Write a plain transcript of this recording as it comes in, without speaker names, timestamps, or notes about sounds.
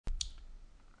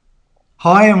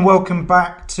Hi and welcome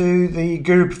back to the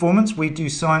Guru Performance We Do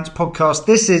Science podcast.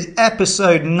 This is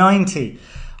episode 90.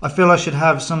 I feel I should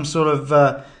have some sort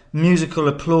of musical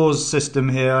applause system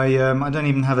here. I don't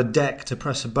even have a deck to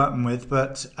press a button with,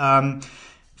 but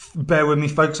bear with me,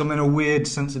 folks. I'm in a weird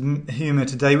sense of humour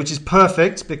today, which is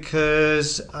perfect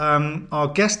because our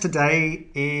guest today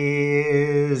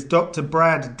is Dr.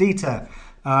 Brad Dieter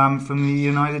from the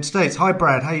United States. Hi,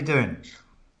 Brad. How you doing?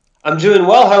 I'm doing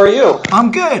well. How are you?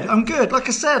 I'm good. Like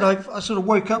I said, I sort of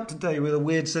woke up today with a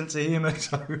weird sense of humour.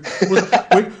 So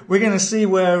we're going to see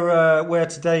where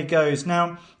today goes.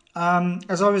 Now,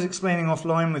 as I was explaining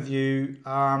offline with you,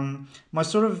 my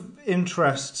sort of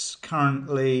interests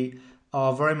currently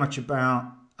are very much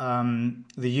about the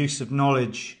use of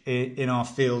knowledge in our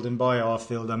field, and by our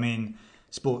field I mean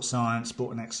sports science,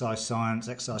 sport and exercise science,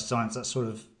 that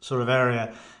sort of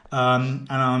area. And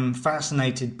I'm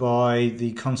fascinated by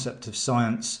the concept of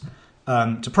science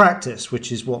to practice,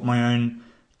 which is what my own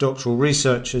doctoral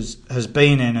research has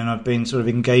been in, and I've been sort of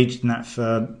engaged in that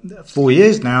for 4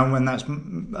 years now, when that's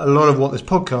a lot of what this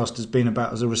podcast has been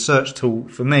about as a research tool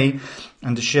for me,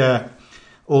 and to share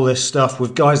all this stuff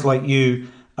with guys like you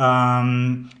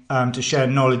to share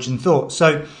knowledge and thought.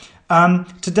 So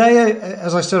today,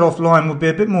 as I said offline, will be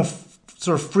a bit more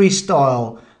sort of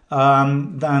freestyle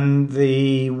than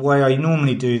the way I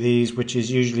normally do these, which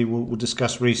is usually we'll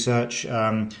discuss research,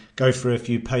 go through a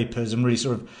few papers and really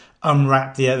sort of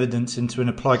unwrap the evidence into an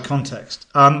applied context.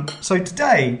 So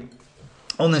today,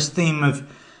 on this theme of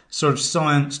sort of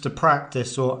science to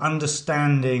practice, or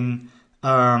understanding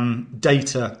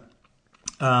data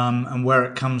and where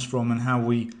it comes from, and how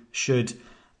we should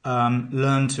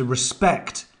learn to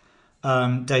respect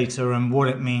data and what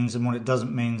it means and what it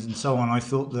doesn't mean and so on, I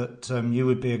thought that you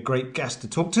would be a great guest to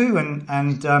talk to,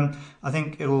 and I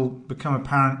think it'll become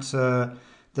apparent to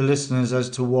the listeners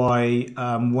as to why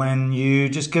when you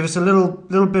just give us a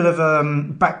little bit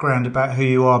of background about who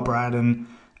you are, Brad, and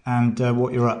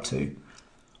what you're up to.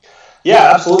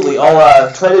 Yeah, absolutely.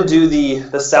 I'll try to do the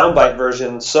soundbite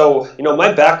version. So,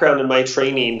 my background and my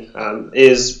training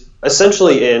is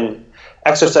essentially in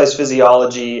exercise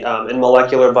physiology and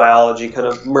molecular biology, kind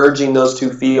of merging those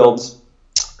two fields.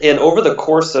 And over the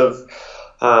course of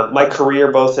my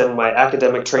career, both in my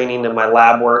academic training and my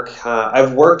lab work,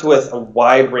 I've worked with a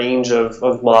wide range of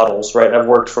models, right? I've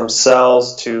worked from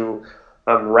cells to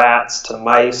rats to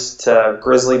mice to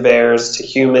grizzly bears to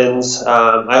humans.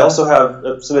 I also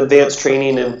have some advanced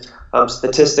training in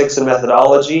statistics and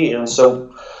methodology, and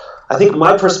so I think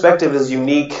my perspective is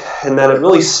unique in that it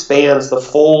really spans the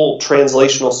full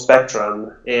translational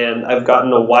spectrum, and I've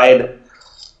gotten a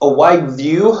wide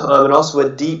view and also a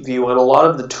deep view on a lot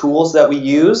of the tools that we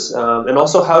use, and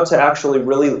also how to actually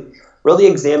really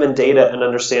examine data and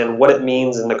understand what it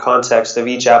means in the context of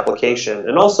each application,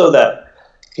 and also that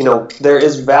there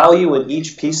is value in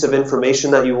each piece of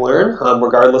information that you learn,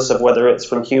 regardless of whether it's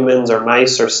from humans or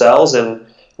mice or cells, and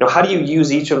how do you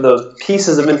use each of those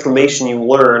pieces of information you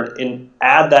learn and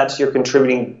add that to your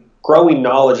contributing, growing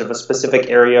knowledge of a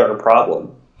specific area or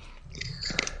problem?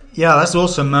 Yeah, that's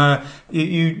awesome.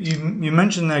 You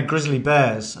mentioned there grizzly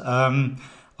bears.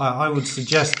 I would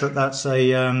suggest that that's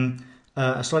a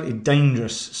slightly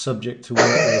dangerous subject to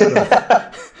work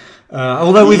with.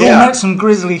 Although we've all met some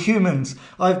grizzly humans.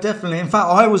 In fact,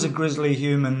 I was a grizzly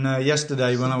human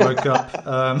yesterday when I woke up.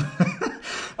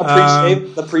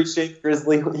 Appreciate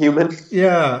grizzly human.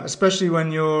 Yeah, especially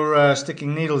when you're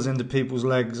sticking needles into people's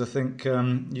legs. I think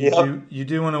you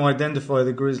do want to identify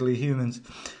the grizzly humans.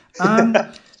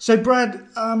 So, Brad,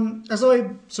 as I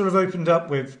sort of opened up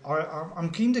with, I'm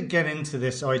keen to get into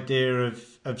this idea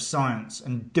of science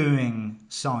and doing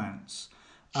science.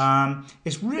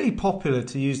 It's really popular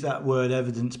to use that word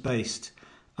evidence-based,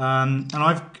 and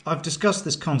I've discussed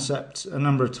this concept a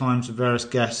number of times with various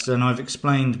guests, and I've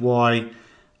explained why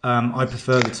I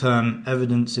prefer the term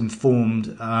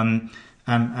evidence-informed,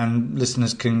 and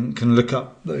listeners can look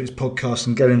up those podcasts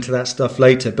and get into that stuff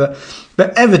later. But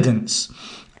evidence,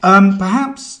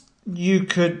 perhaps you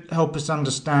could help us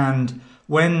understand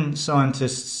when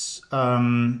scientists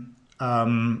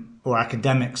or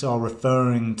academics are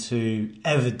referring to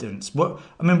evidence. What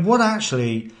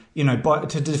actually,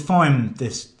 to define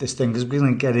this thing, because we're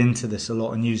going to get into this a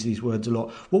lot and use these words a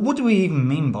lot. What do we even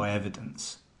mean by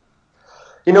evidence?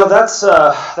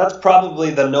 That's probably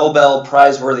the Nobel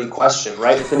Prize-worthy question,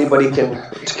 right? If anybody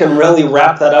can really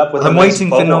wrap that up with. I'm waiting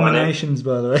for nominations,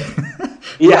 by the way.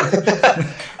 Yeah.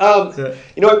 I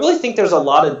really think there's a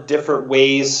lot of different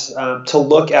ways to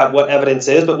look at what evidence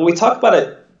is, but when we talk about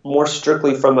it more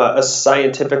strictly from a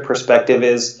scientific perspective,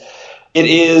 it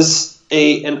is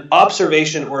an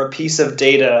observation or a piece of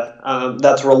data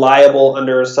that's reliable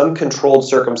under some controlled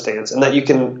circumstance, and that you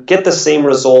can get the same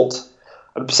result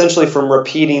essentially from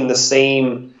repeating the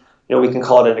same, we can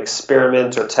call it an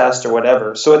experiment or test or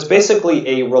whatever. So it's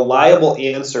basically a reliable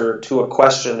answer to a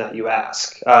question that you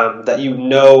ask,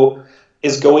 that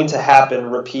is going to happen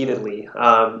repeatedly.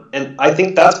 And I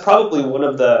think that's probably one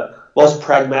of the most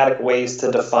pragmatic ways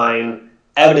to define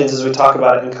evidence as we talk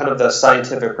about it in kind of the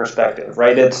scientific perspective,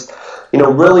 right? It's,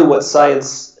 really what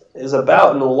science is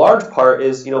about in a large part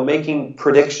is, making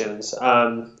predictions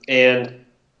and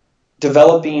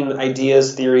developing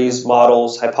ideas, theories,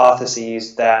 models,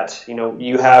 hypotheses that,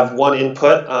 you have one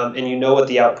input and you know what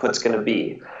the output's going to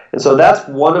be. And so that's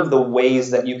one of the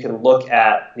ways that you can look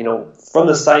at, from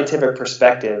the scientific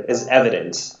perspective is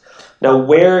evidence. Now,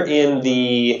 where in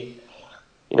the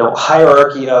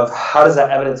hierarchy of how does that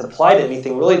evidence apply to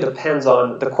anything really depends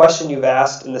on the question you've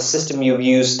asked and the system you've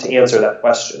used to answer that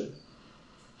question.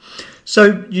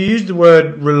 So you used the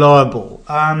word reliable.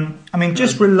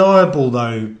 Just reliable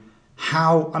though,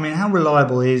 how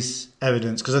reliable is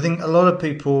evidence? Because I think a lot of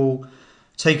people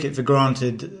take it for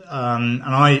granted, and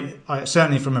I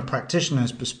certainly from a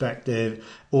practitioner's perspective,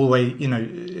 all the way,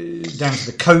 down to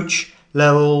the coach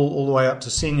level, all the way up to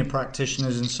senior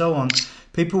practitioners and so on,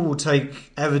 people will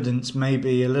take evidence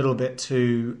maybe a little bit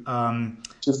too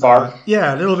far.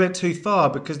 A little bit too far,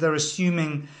 because they're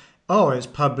assuming, it's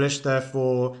published,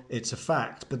 therefore it's a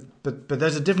fact. But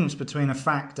there's a difference between a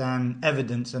fact and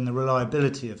evidence, and the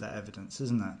reliability of that evidence,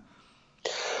 isn't there?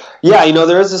 Yeah,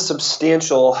 there is a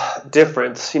substantial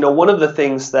difference. One of the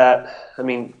things that,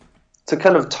 to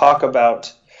kind of talk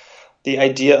about the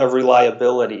idea of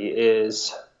reliability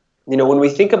is, when we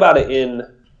think about it in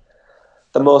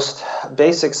the most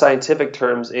basic scientific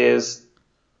terms, is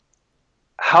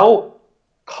how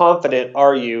confident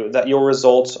are you that your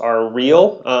results are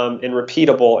real and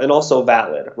repeatable and also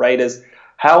valid, right? Is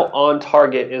how on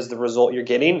target is the result you're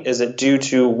getting? Is it due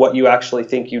to what you actually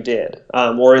think you did?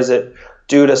 Or is it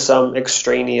due to some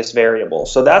extraneous variable?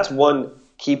 So that's one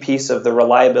key piece of the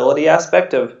reliability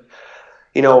aspect of,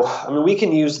 we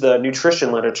can use the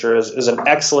nutrition literature as an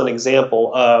excellent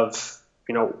example of,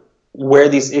 where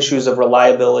these issues of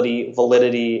reliability,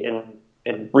 validity,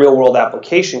 and real world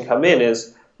application come in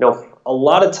is, a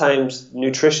lot of times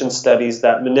nutrition studies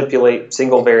that manipulate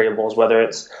single variables, whether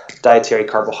it's dietary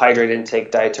carbohydrate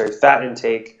intake, dietary fat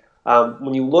intake,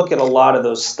 when you look at a lot of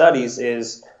those studies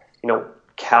is,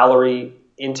 calorie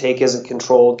intake isn't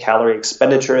controlled, calorie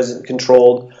expenditure isn't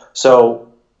controlled.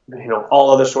 So,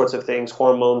 all other sorts of things,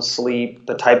 hormones, sleep,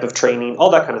 the type of training,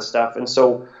 all that kind of stuff. And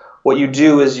so what you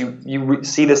do is you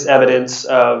see this evidence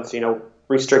of,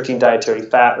 restricting dietary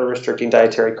fat or restricting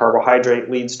dietary carbohydrate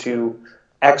leads to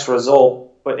X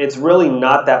result, but it's really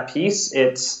not that piece.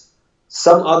 It's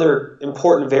some other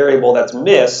important variable that's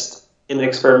missed in the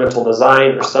experimental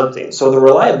design or something. So the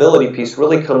reliability piece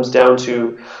really comes down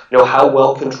to, how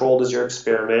well controlled is your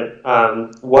experiment,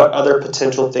 what other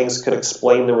potential things could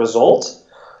explain the result,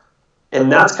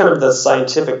 and that's kind of the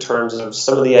scientific terms of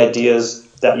some of the ideas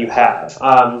that you have.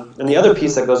 And the other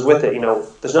piece that goes with it,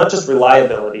 there's not just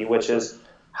reliability, which is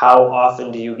how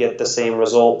often do you get the same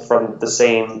result from the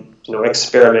same,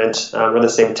 experiment or the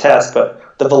same test,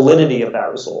 but the validity of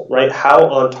that result, right? How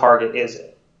on target is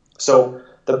it? So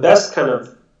the best kind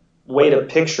of way to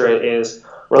picture it is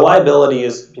reliability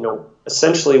is,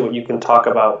 essentially what you can talk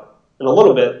about in a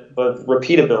little bit, but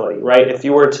repeatability, right? If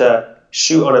you were to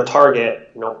shoot on a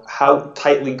target, how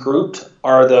tightly grouped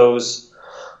are those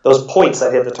points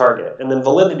that hit the target? And then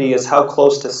validity is how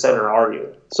close to center are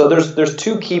you? So there's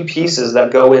two key pieces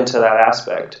that go into that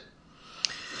aspect.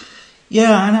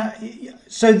 Yeah, and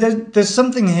so there's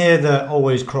something here that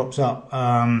always crops up,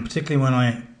 particularly when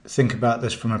I think about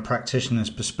this from a practitioner's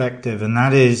perspective, and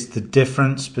that is the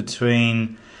difference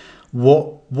between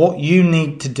what you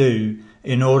need to do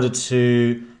in order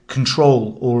to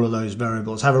control all of those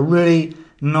variables. Have a really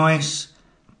nice,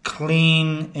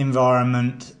 clean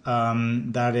environment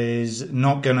that is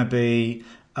not going to be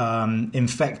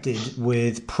infected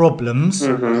with problems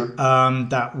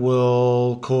that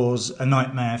will cause a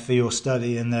nightmare for your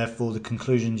study and therefore the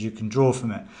conclusions you can draw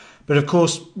from it. But of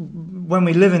course, when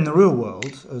we live in the real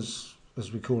world,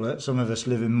 as we call it, some of us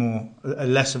live in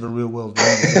less of a real world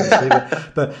than others,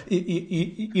 but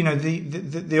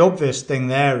the obvious thing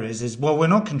there is we're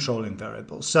not controlling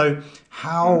variables. So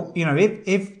how,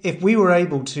 if we were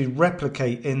able to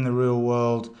replicate in the real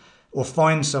world or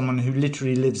find someone who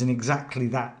literally lives in exactly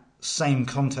that same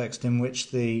context in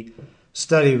which the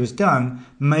study was done,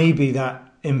 maybe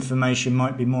that information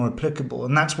might be more applicable.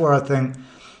 And that's where I think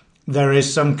there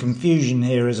is some confusion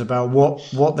here is about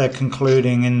what they're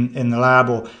concluding in the lab,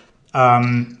 or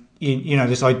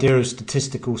this idea of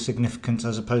statistical significance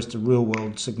as opposed to real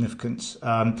world significance,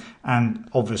 and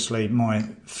obviously my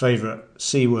favourite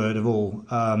C word of all,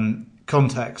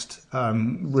 context,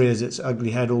 rears its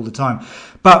ugly head all the time.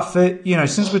 But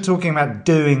since we're talking about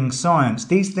doing science,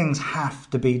 these things have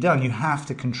to be done. You have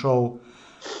to control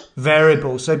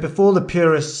variables. So before the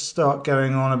purists start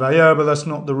going on about, but that's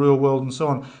not the real world and so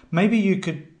on, maybe you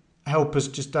could help us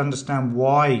just understand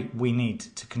why we need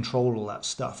to control all that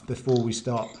stuff before we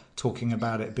start talking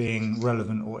about it being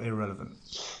relevant or irrelevant.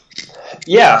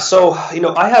 Yeah, so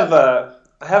I have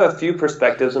a few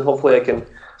perspectives, and hopefully I can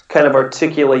kind of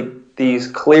articulate these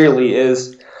clearly.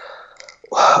 Is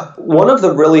one of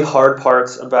the really hard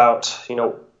parts about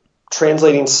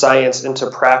translating science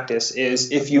into practice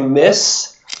is if you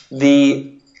miss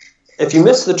the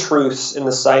truths in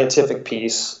the scientific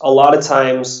piece, a lot of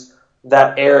times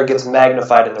that error gets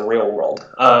magnified in the real world.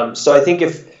 So I think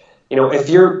if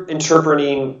you're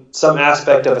interpreting some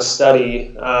aspect of a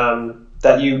study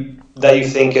that you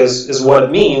think is what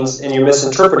it means, and you're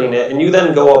misinterpreting it, and you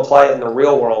then go apply it in the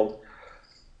real world,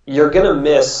 you're going to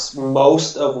miss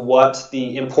most of what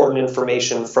the important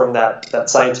information from that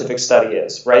scientific study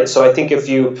is, right? So I think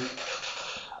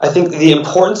the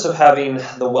importance of having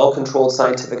the well-controlled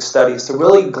scientific studies to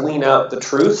really glean out the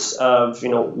truths of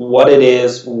what it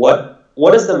is, what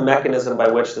is the mechanism by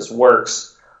which this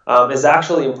works, is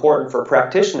actually important for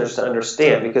practitioners to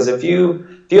understand. Because if you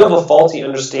have a faulty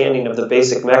understanding of the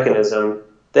basic mechanism,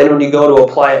 then when you go to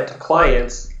apply it to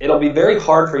clients, it'll be very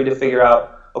hard for you to figure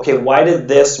out, okay, why did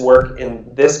this work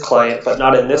in this client but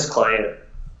not in this client,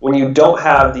 when you don't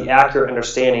have the accurate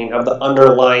understanding of the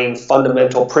underlying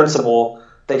fundamental principle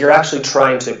that you're actually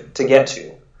trying to get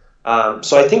to.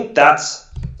 So I think that's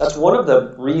one of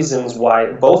the reasons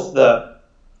why both the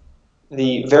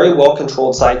very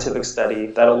well-controlled scientific study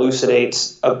that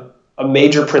elucidates a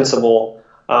major principle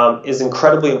is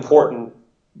incredibly important,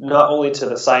 not only to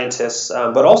the scientists,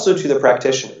 but also to the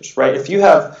practitioners, right? If you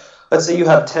have, let's say you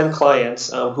have 10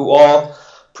 clients who all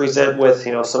present with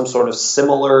some sort of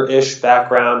similar-ish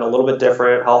background, a little bit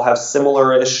different, all have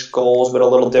similar-ish goals, but a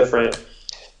little different,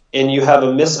 and you have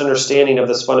a misunderstanding of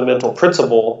this fundamental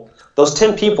principle, those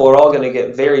 10 people are all going to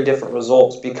get very different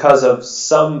results because of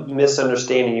some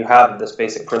misunderstanding you have of this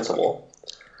basic principle.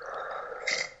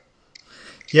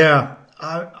 Yeah,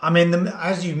 I mean,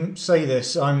 as you say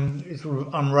this, it sort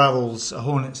of unravels a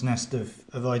hornet's nest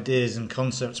of ideas and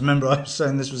concepts. Remember, I was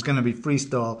saying this was going to be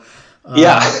freestyle.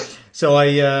 So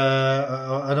I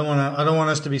don't want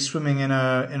us to be swimming in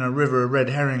a river of red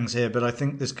herrings here, but I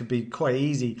think this could be quite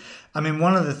easy. I mean,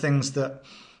 one of the things that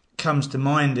comes to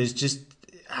mind is just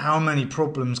how many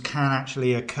problems can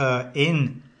actually occur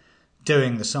in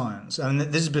doing the science. And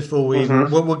this is before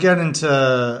we'll get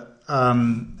into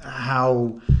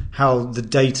how the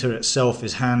data itself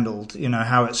is handled.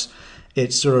 How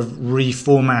it's sort of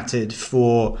reformatted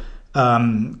for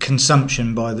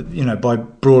consumption by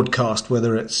broadcast,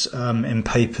 whether it's in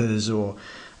papers or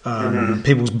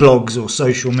people's blogs or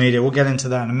social media. We'll get into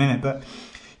that in a minute, but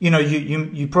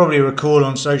you probably recall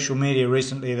on social media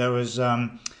recently there was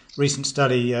recent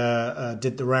study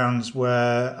did the rounds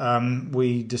where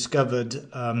we discovered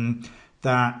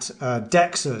that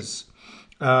DEXAs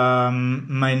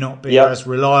may not be as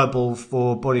reliable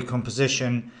for body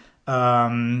composition.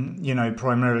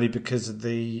 Primarily because of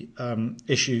the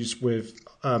issues with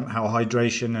how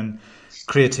hydration and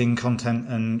creatine content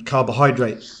and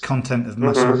carbohydrate content of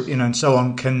muscle, and so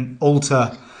on can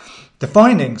alter the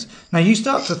findings. Now you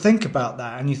start to think about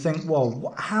that and you think,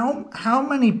 well, how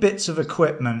many bits of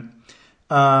equipment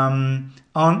aren't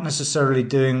necessarily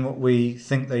doing what we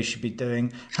think they should be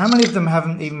doing? How many of them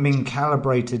haven't even been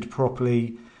calibrated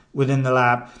properly within the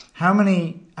lab? How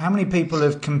many people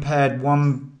have compared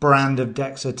one brand of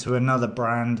DEXA to another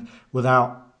brand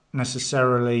without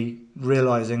necessarily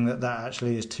realizing that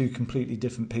actually is two completely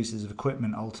different pieces of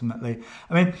equipment ultimately?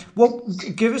 I mean,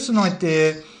 give us an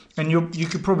idea, and you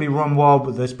could probably run wild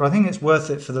with this, but I think it's worth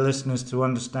it for the listeners to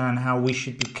understand how we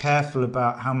should be careful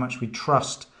about how much we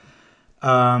trust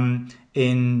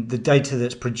in the data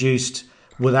that's produced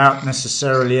without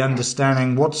necessarily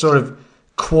understanding what sort of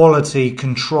quality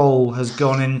control has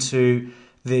gone into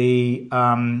the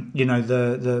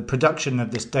the production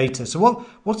of this data. So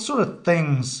what sort of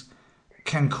things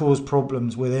can cause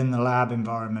problems within the lab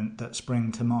environment that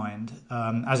spring to mind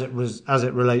as it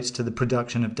relates to the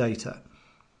production of data?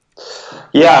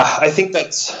 Yeah, I think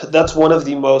that's one of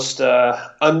the most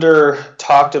under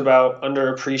talked about,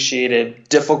 underappreciated,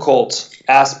 difficult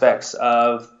aspects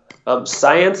of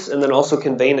science, and then also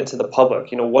conveying it to the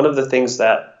public. One of the things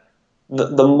that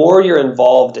the more you're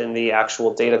involved in the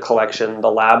actual data collection,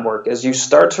 the lab work, is you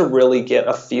start to really get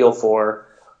a feel for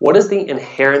what is the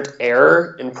inherent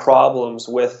error and problems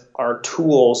with our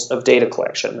tools of data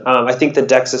collection. I think the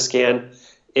DEXA scan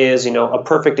is, a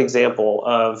perfect example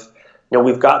of,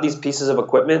 we've got these pieces of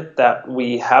equipment that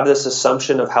we have this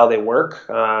assumption of how they work,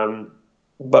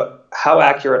 but how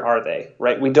accurate are they,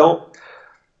 right?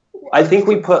 I think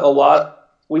we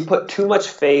put too much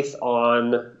faith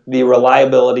on the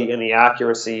reliability and the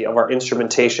accuracy of our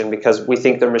instrumentation because we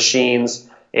think they're machines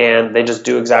and they just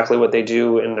do exactly what they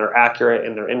do and they're accurate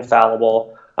and they're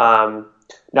infallible.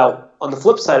 Now, on the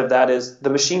flip side of that is the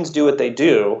machines do what they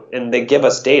do and they give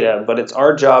us data, but it's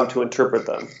our job to interpret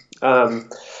them.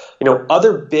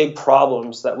 Other big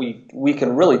problems that we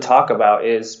can really talk about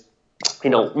is,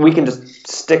 we can just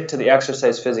stick to the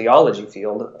exercise physiology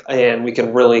field and we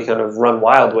can really kind of run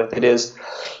wild with it. Is,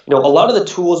 a lot of the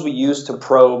tools we use to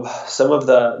probe some of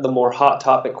the more hot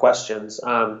topic questions,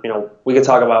 we could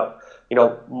talk about,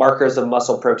 markers of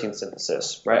muscle protein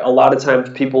synthesis, right? A lot of times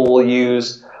people will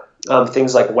use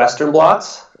things like Western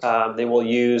blots. They will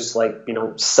use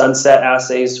sunset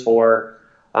assays for,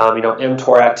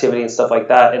 mTOR activity and stuff like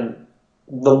that. And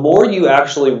the more you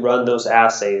actually run those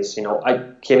assays, I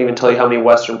can't even tell you how many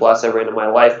Western blots I've ran in my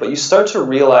life, but you start to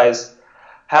realize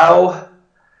how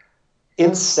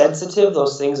insensitive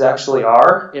those things actually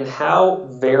are and how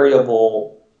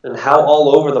variable and how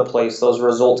all over the place those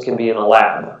results can be in a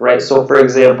lab, right? So, for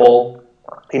example,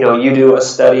 you do a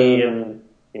study in,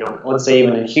 let's say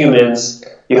even in humans,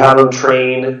 you have them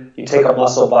train, you take a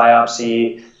muscle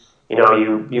biopsy,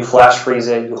 you flash freeze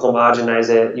it, you homogenize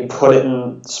it, you put it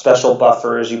in special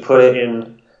buffers, you put it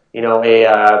in,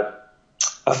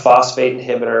 a phosphate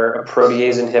inhibitor, a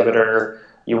protease inhibitor,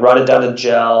 you run it down a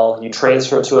gel, you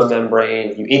transfer it to a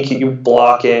membrane, you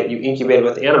block it, you incubate it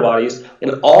with antibodies,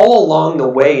 and all along the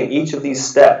way in each of these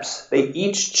steps, they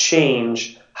each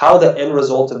change how the end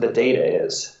result of the data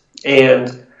is.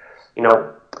 And,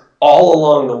 all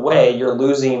along the way, you're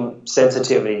losing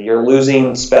sensitivity, you're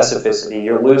losing specificity,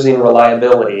 you're losing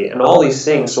reliability, and all these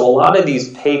things. So a lot of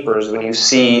these papers, when you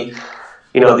see,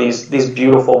 these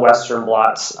beautiful Western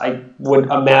blots, I would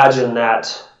imagine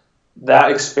that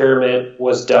experiment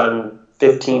was done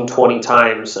 15, 20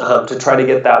 times to try to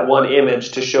get that one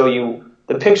image to show you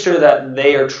the picture that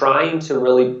they are trying to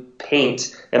really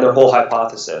paint and their whole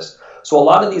hypothesis. So a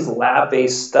lot of these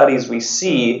lab-based studies we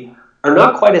see are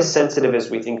not quite as sensitive as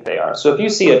we think they are. So if you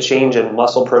see a change in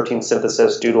muscle protein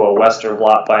synthesis due to a Western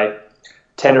blot by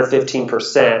 10 or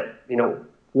 15%,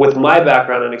 with my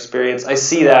background and experience, I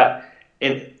see that,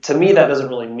 and to me that doesn't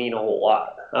really mean a whole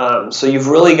lot. So you've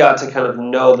really got to kind of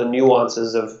know the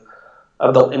nuances and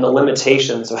the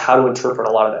limitations of how to interpret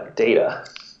a lot of that data.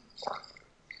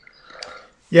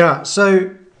 Yeah, so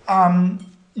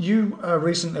you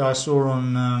recently I saw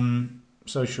on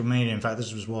social media, in fact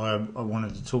this was why I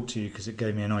wanted to talk to you, because it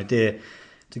gave me an idea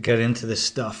to get into this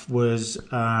stuff, was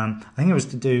I think it was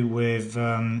to do with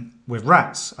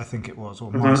rats, I think it was,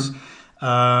 or mice.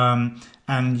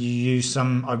 And you use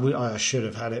some, I should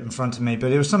have had it in front of me,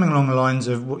 but it was something along the lines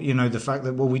of, the fact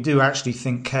that, we do actually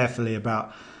think carefully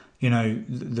about,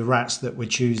 the rats that we're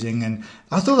choosing. And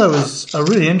I thought that was a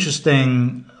really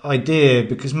interesting idea,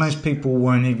 because most people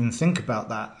won't even think about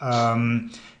that.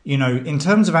 In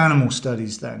terms of animal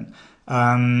studies then,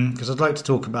 because I'd like to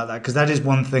talk about that, because that is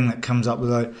one thing that comes up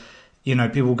with,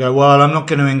 people go, well, I'm not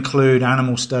going to include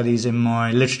animal studies in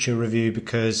my literature review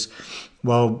because,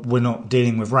 well, we're not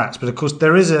dealing with rats. But of course,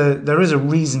 there is a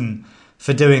reason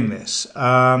for doing this.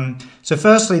 So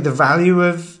firstly, the value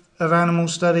of animal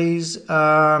studies,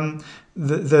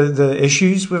 the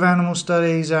issues with animal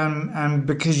studies, and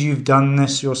because you've done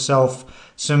this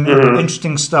yourself, some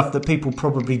interesting stuff that people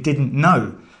probably didn't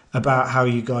know about how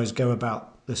you guys go about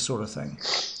this sort of thing.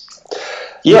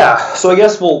 Yeah, so I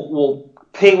guess we'll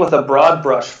paint with a broad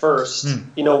brush first.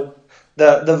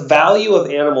 The value of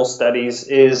animal studies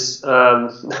is, I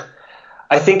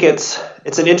think it's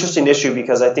an interesting issue,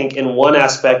 because I think in one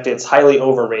aspect it's highly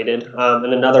overrated, in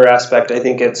another aspect I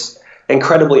think it's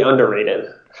incredibly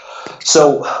underrated.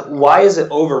 So why is it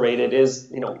overrated is,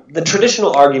 the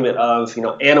traditional argument of,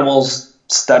 animals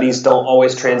studies don't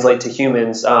always translate to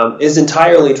humans is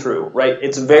entirely true, right?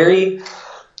 It's very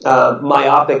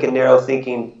myopic and narrow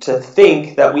thinking to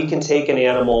think that we can take an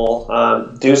animal,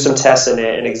 do some tests in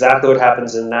it, and exactly what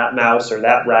happens in that mouse or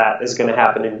that rat is going to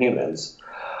happen in humans.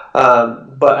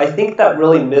 But I think that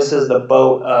really misses the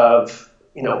boat of,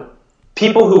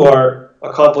 people who are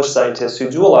accomplished scientists who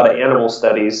do a lot of animal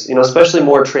studies, especially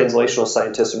more translational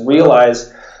scientists,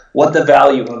 realize what the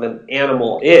value of an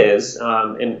animal is.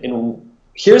 And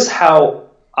here's how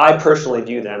I personally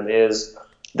view them is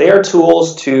they are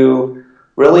tools to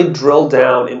really drill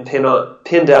down and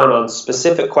pin down on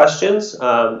specific questions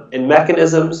and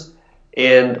mechanisms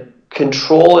and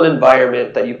control an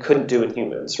environment that you couldn't do in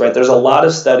humans, right? There's a lot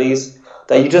of studies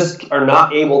that you just are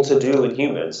not able to do in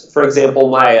humans. For example,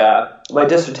 my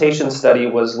dissertation study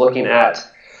was looking at,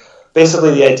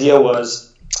 basically the idea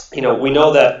was, we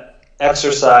know that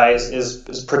exercise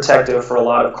is protective for a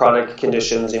lot of chronic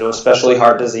conditions, especially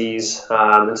heart disease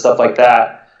and stuff like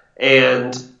that.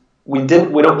 And we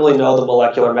don't really know the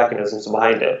molecular mechanisms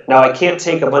behind it. Now, I can't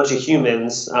take a bunch of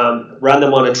humans, run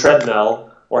them on a treadmill,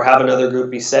 or have another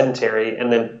group be sedentary,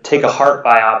 and then take a heart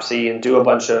biopsy and do a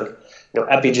bunch of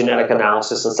epigenetic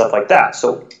analysis and stuff like that.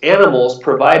 So animals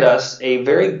provide us a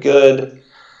very good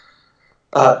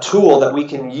tool that we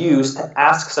can use to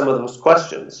ask some of those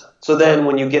questions. So then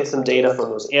when you get some data from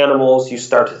those animals, you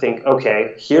start to think,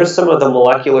 okay, here's some of the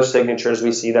molecular signatures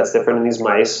we see that's different in these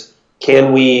mice.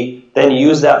 Can we then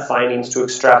use that findings to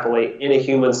extrapolate in a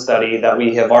human study that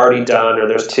we have already done, or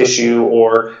there's tissue,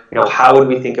 or how would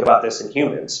we think about this in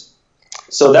humans?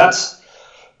 So that's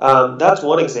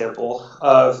one example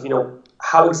of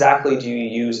how exactly do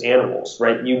you use animals,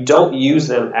 right? You don't use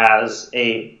them as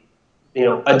a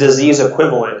disease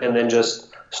equivalent and then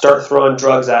just start throwing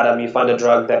drugs at them. You find a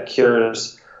drug that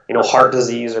cures heart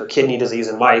disease or kidney disease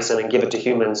in mice and then give it to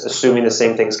humans, assuming the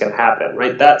same thing's going to happen,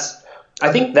 right?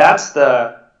 I think that's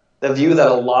the view that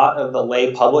a lot of the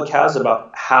lay public has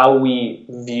about how we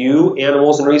view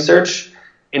animals in research,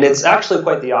 and it's actually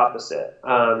quite the opposite.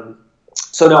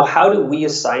 So now, how do we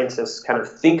as scientists kind of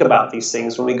think about these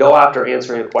things when we go after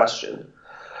answering a question?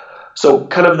 So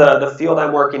kind of the field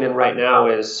I'm working in right now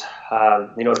is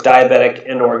diabetic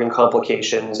end organ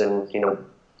complications, and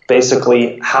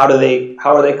basically how are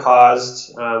they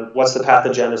caused, what's the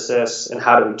pathogenesis, and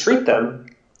how do we treat them?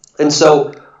 And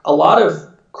so a lot of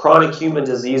chronic human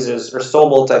diseases are so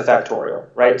multifactorial,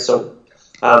 right? So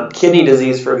kidney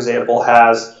disease, for example,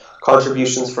 has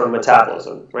contributions from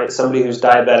metabolism, right? Somebody who's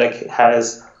diabetic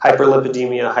has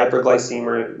hyperlipidemia,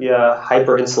 hyperglycemia,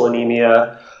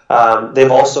 hyperinsulinemia.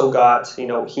 They've also got,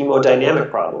 hemodynamic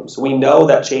problems. We know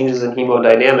that changes in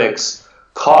hemodynamics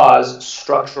cause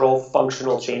structural,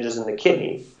 functional changes in the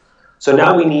kidney. So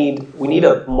now we need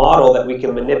a model that we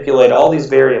can manipulate all these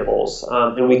variables,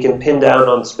 and we can pin down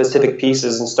on specific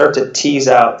pieces and start to tease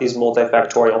out these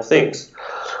multifactorial things.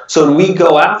 So when we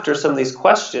go after some of these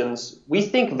questions, we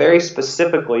think very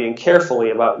specifically and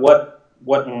carefully about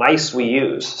what mice we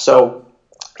use. So,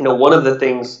 one of the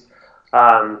things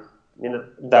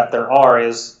that there are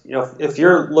is, if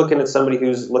you're looking at somebody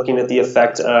who's looking at the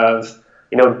effect of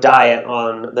diet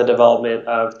on the development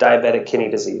of diabetic kidney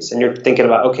disease, and you're thinking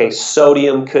about, okay,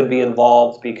 sodium could be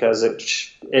involved because it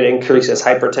increases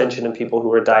hypertension in people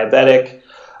who are diabetic.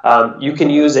 You can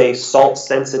use a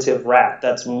salt-sensitive rat.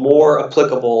 That's more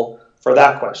applicable for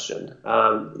that question.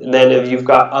 And then if you've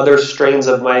got other strains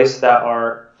of mice that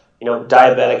are,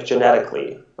 diabetic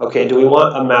genetically, okay, do we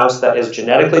want a mouse that is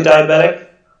genetically diabetic,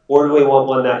 or do we want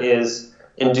one that is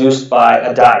induced by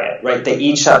a diet, right? They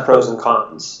each have pros and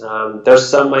cons. There's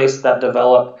some mice that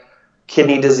develop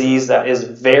kidney disease that is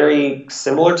very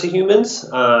similar to humans,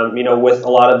 with a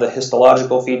lot of the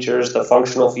histological features, the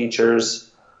functional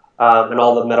features, and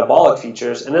all the metabolic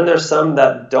features. And then there's some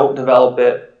that don't develop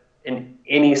it in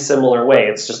any similar way.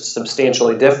 It's just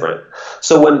substantially different.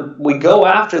 So when we go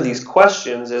after these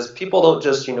questions, is people don't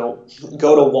just,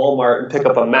 go to Walmart and pick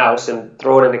up a mouse and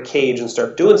throw it in a cage and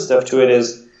start doing stuff to it.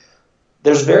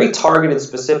 There's very targeted,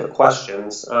 specific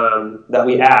questions that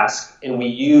we ask, and we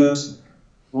use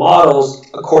models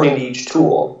according to each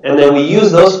tool. And then we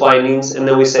use those findings, and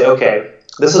then we say, okay,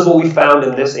 this is what we found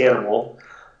in this animal.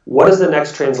 What is the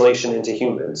next translation into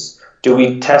humans? Do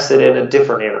we test it in a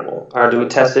different animal? Or do we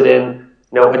test it in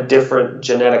a different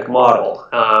genetic model?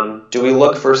 Do we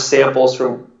look for samples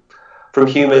from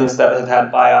humans that have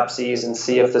had biopsies and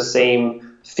see if the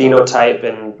same phenotype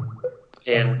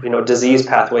and disease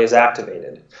pathway is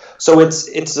activated? So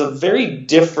it's a very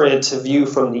different view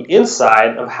from the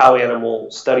inside of how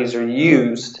animal studies are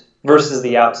used versus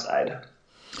the outside.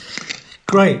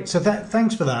 Great. So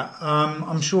thanks for that.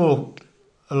 I'm sure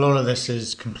a lot of this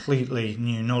is completely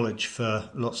new knowledge for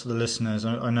lots of the listeners.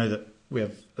 I know that we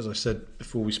have, as I said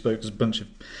before we spoke, there's a bunch of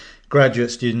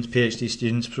graduate students, PhD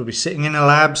students, probably sitting in a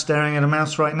lab staring at a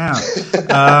mouse right now.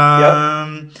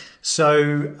 Yep.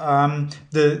 So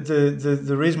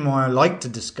the reason why I like to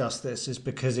discuss this is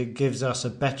because it gives us a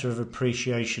better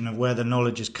appreciation of where the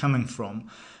knowledge is coming from.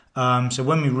 So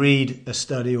when we read a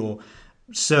study or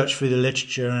search through the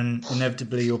literature, and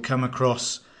inevitably you'll come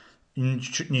across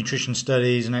nutrition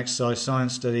studies and exercise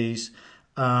science studies,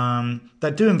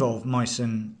 that do involve mice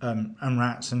and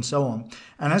rats and so on.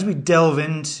 And as we delve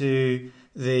into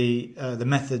the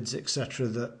methods, etc.,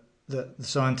 that the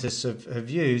scientists have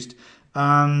used,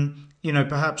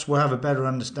 perhaps we'll have a better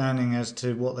understanding as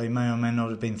to what they may or may not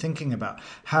have been thinking about.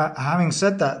 Having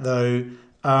said that, though,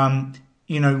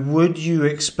 would you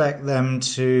expect them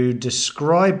to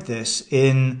describe this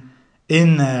in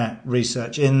their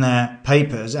research, in their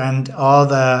papers? And are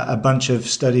there a bunch of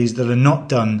studies that are not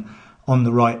done on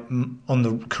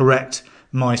the correct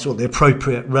mice or the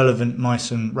appropriate relevant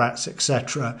mice and rats,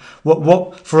 etc.?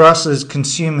 What for us as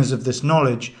consumers of this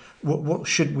knowledge, what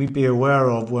should we be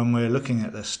aware of when we're looking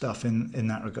at this stuff in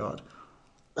that regard?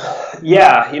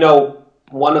 Yeah,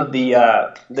 one of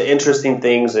the interesting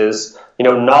things is,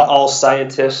 not all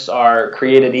scientists are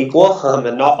created equal,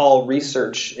 and not all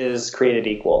research is created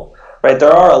equal, right?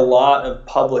 There are a lot of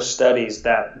published studies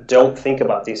that don't think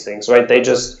about these things, right? They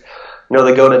just,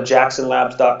 they go to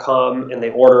jacksonlabs.com and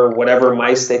they order whatever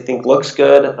mice they think looks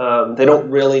good. They don't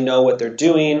really know what they're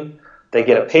doing. They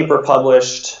get a paper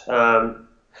published.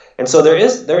 And so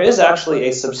there is actually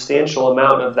a substantial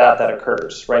amount of that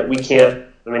occurs, right?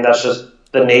 That's just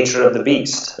the nature of the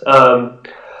beast.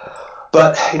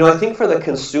 But I think for the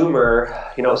consumer,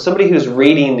 somebody who's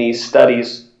reading these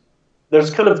studies,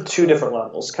 there's kind of two different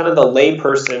levels. Kind of the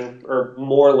layperson or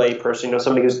more layperson,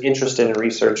 somebody who's interested in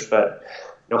research but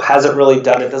hasn't really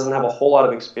done it, doesn't have a whole lot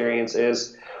of experience,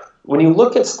 is when you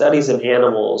look at studies in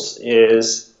animals,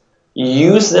 is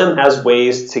use them as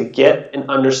ways to get an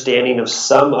understanding of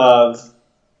some of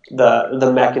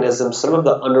the mechanisms, some of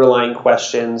the underlying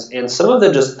questions, and some of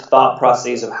the just thought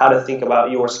processes of how to think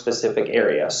about your specific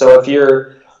area. So if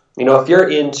you're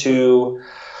into,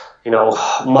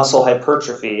 muscle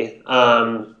hypertrophy,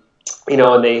 and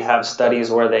they have studies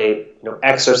where they,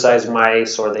 exercise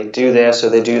mice, or they do this or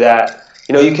they do that,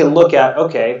 you can look at,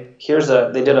 okay,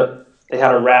 they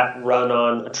had a rat run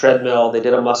on a treadmill, they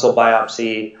did a muscle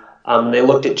biopsy, they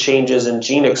looked at changes in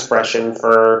gene expression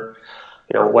for,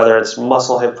 whether it's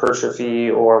muscle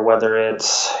hypertrophy or whether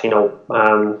it's, the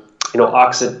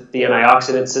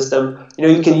antioxidant system.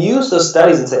 You can use those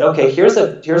studies and say, okay, here's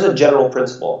a general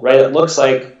principle, right? It looks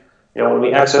like, when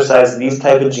we exercise, these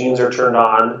type of genes are turned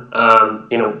on.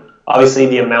 Obviously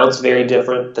the amount's very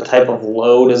different. The type of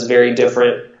load is very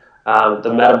different.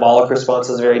 The metabolic response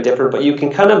is very different, but you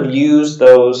can kind of use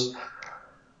those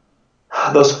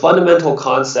fundamental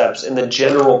concepts and the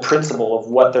general principle of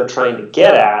what they're trying to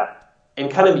get at, and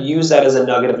kind of use that as a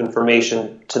nugget of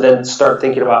information to then start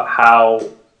thinking about how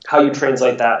you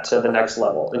translate that to the next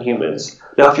level in humans.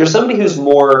 Now, if you're somebody who's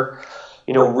more,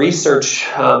 research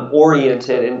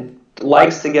oriented and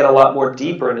likes to get a lot more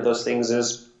deeper into those things,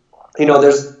 is,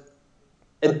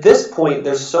 at this point,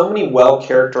 there's so many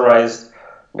well-characterized,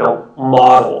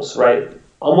 models, right?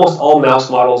 Almost all mouse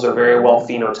models are very well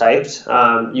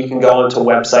phenotyped. You can go onto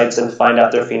websites and find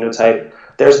out their phenotype.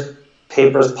 There's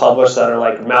papers published that are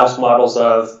like mouse models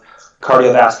of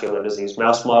cardiovascular disease,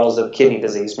 mouse models of kidney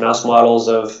disease, mouse models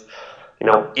of,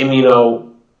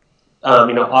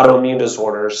 autoimmune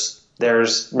disorders.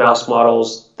 There's mouse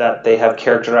models that they have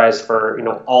characterized for,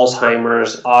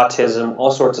 Alzheimer's, autism,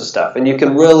 all sorts of stuff. And you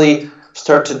can really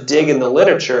start to dig in the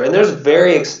literature, and there's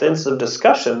very extensive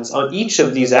discussions on each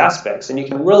of these aspects, and you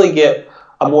can really get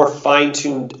a more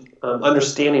fine-tuned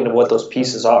understanding of what those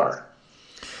pieces are.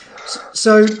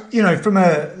 So, from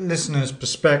a listener's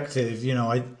perspective,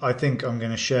 I think I'm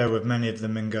going to share with many of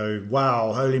them and go,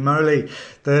 wow, holy moly,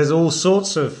 there's all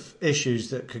sorts of issues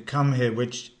that could come here,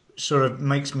 which sort of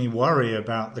makes me worry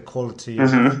about the quality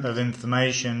of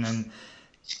information, and,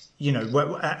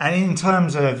 and in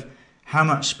terms of how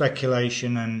much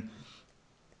speculation and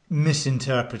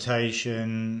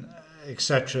misinterpretation,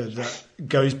 etc., that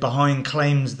goes behind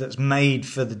claims that's made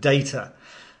for the data.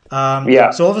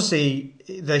 So obviously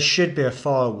there should be a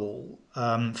firewall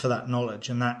for that knowledge,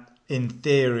 and that, in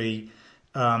theory,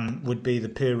 would be the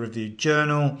peer-reviewed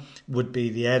journal, would be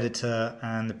the editor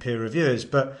and the peer reviewers.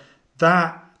 But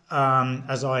that,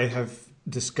 as I have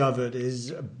discovered,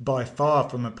 is by far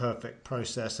from a perfect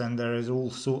process, and there is all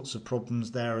sorts of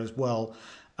problems there as well.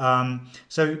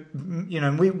 So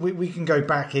we can go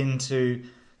back into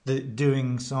the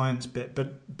doing science bit,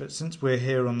 but since we're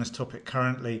here on this topic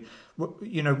currently, where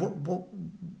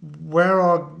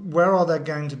are there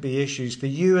going to be issues for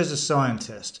you as a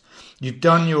scientist? You've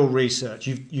done your research,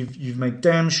 you've made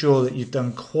damn sure that you've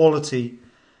done quality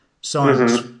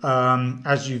science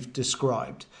as you've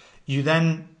described. You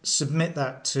then submit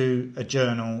that to a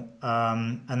journal,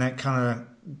 and that kind of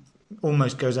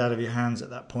almost goes out of your hands at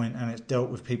that point, and it's dealt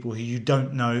with people who you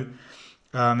don't know.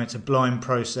 It's a blind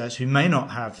process, who may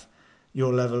not have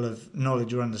your level of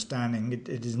knowledge or understanding,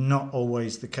 it is not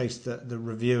always the case that the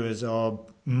reviewers are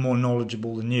more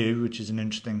knowledgeable than you, which is an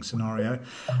interesting scenario.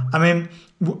 I mean,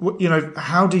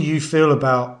 how do you feel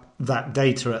about that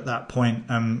data at that point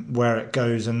and where it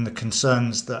goes and the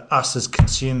concerns that us as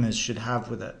consumers should have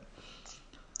with it?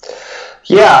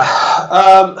 Yeah.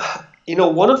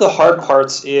 One of the hard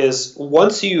parts is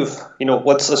once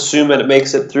let's assume that it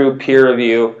makes it through peer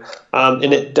review,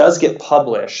 and it does get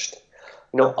published,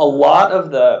 a lot of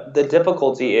the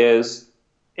difficulty is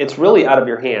it's really out of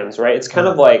your hands, right? It's kind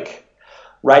of like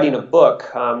writing a book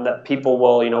that people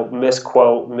will,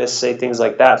 misquote, missay, things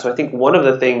like that. So I think one of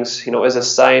the things, as a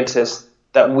scientist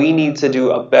that we need to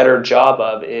do a better job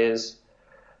of is,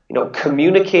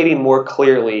 communicating more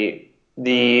clearly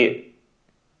the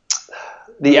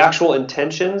actual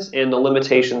intentions and the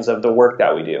limitations of the work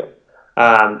that we do.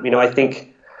 I think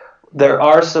there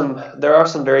are some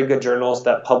very good journals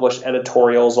that publish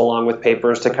editorials along with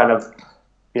papers to kind of,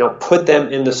 put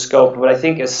them in the scope. But I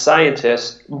think as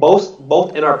scientists,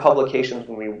 both in our publications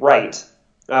when we write,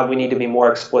 we need to be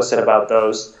more explicit about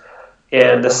those.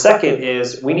 And the second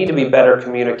is we need to be better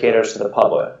communicators to the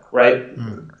public, right?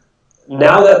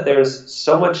 Now that there's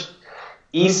so much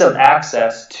ease of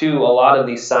access to a lot of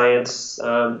these science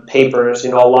papers,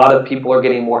 a lot of people are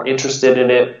getting more interested in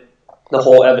it. The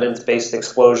whole evidence-based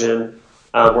explosion,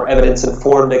 or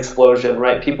evidence-informed explosion,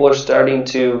 right? People are starting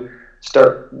to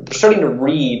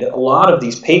read a lot of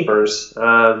these papers,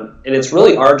 and it's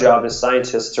really our job as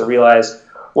scientists to realize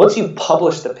once you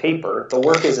publish the paper, the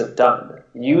work isn't done.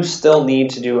 You still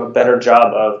need to do a better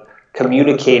job of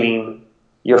communicating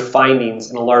your findings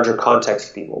in a larger context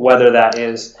to people, whether that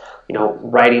is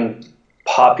writing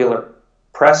popular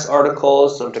press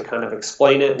articles to kind of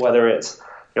explain it, whether it's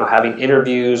having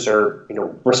interviews or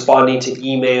responding to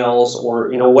emails or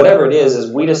whatever it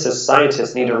is we just as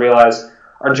scientists need to realize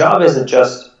our job isn't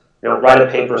just write a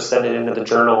paper, send it into the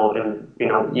journal, and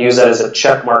use that as a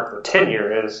check mark for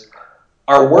tenure. Is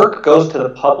our work goes to the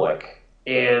public,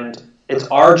 and it's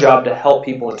our job to help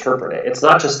people interpret it. It's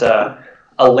not just a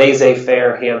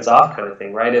laissez-faire, hands-off kind of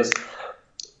thing, right? Is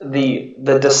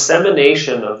the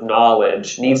dissemination of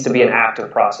knowledge needs to be an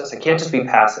active process. It can't just be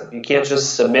passive. You can't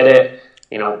just submit it,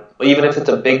 even if it's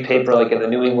a big paper like in the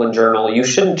New England Journal, you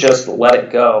shouldn't just let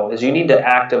it go, as you need to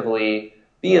actively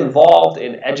be involved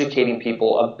in educating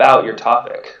people about your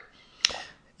topic.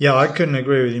 Yeah, I couldn't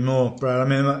agree with you more, Brad. I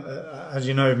mean, as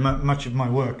you know, much of my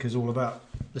work is all about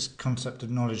this concept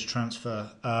of knowledge transfer,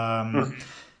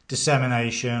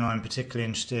 dissemination. I'm particularly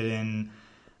interested in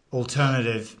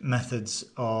alternative methods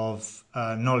of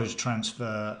knowledge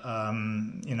transfer,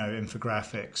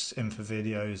 infographics,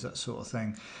 infovideos, that sort of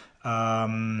thing.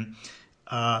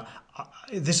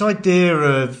 This idea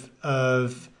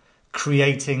of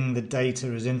creating the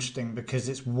data is interesting because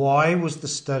it's why was the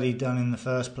study done in the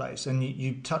first place? And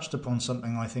you touched upon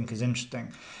something I think is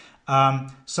interesting.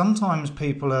 Sometimes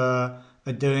people are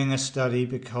doing a study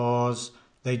because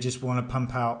they just want to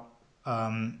pump out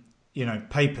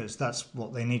papers. That's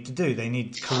what they need to do. They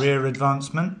need career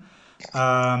advancement.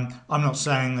 I'm not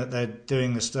saying that they're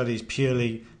doing the studies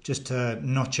purely just to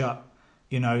notch up,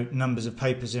 numbers of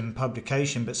papers in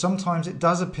publication, but sometimes it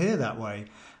does appear that way.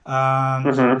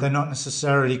 They're not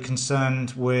necessarily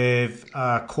concerned with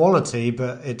quality,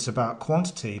 but it's about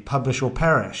quantity, publish or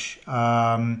perish.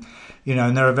 And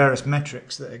there are various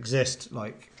metrics that exist,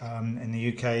 like in the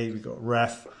UK, we've got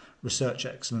REF, Research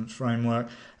Excellence Framework.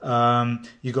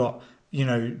 You've got,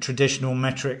 traditional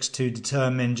metrics to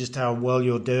determine just how well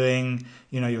you're doing,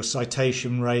 your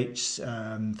citation rates,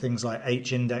 things like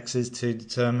H indexes to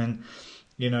determine,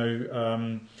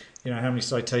 how many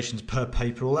citations per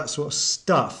paper, all that sort of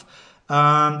stuff.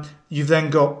 You've then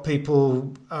got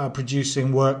people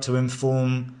producing work to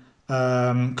inform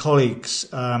colleagues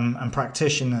and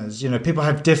practitioners. People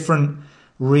have different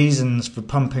reasons for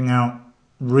pumping out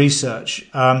research.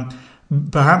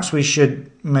 Perhaps we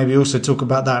should maybe also talk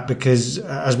about that because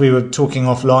as we were talking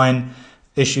offline,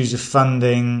 issues of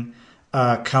funding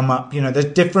come up. There's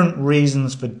different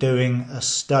reasons for doing a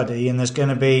study, and there's going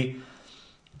to be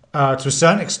to a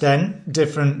certain extent,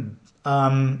 different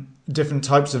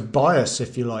types of bias,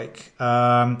 if you like.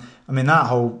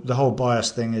 The whole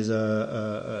bias thing is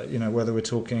whether we're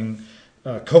talking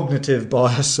cognitive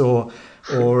bias or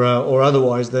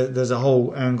otherwise. There's a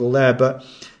whole angle there, but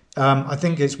I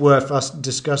think it's worth us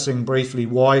discussing briefly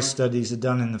why studies are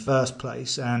done in the first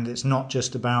place, and it's not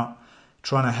just about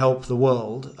trying to help the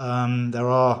world. There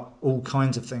are all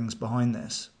kinds of things behind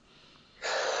this.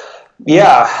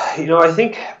 Yeah, I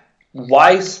think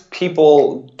why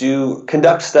people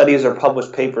conduct studies or publish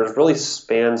papers really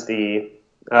spans the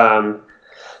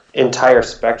entire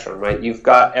spectrum, right? You've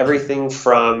got everything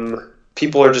from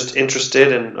people are just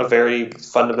interested in a very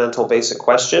fundamental, basic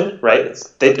question, right?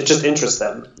 It just interests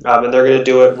them, and they're going to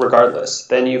do it regardless.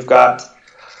 Then you've got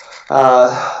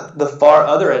the far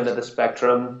other end of the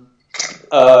spectrum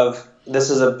of this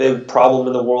is a big problem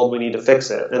in the world, we need to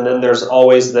fix it. And then there's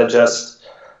always the just,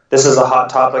 this is a hot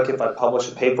topic, if I publish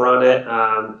a paper on it,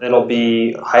 it'll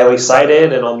be highly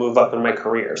cited and I'll move up in my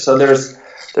career. So there's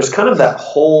kind of that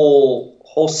whole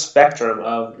spectrum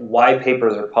of why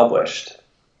papers are published.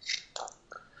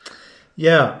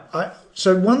 Yeah.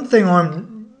 So one thing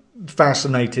I'm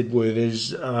fascinated with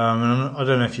is, and I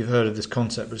don't know if you've heard of this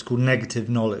concept, but it's called negative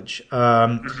knowledge,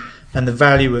 and the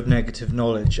value of negative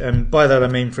knowledge. And by that I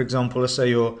mean, for example, let's say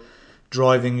you're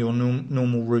driving your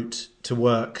normal route to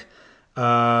work,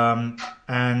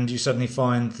 and you suddenly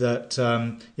find that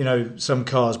some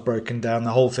car's broken down,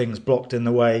 the whole thing's blocked in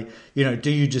the way.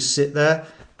 Do you just sit there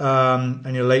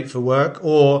and you're late for work,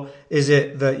 or is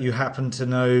it that you happen to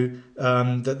know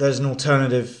that there's an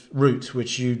alternative route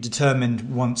which you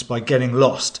determined once by getting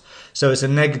lost? So it's a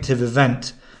negative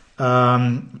event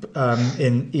in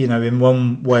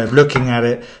one way of looking at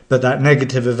it, but that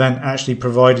negative event actually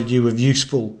provided you with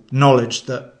useful knowledge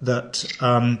that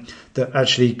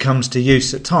actually comes to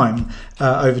use at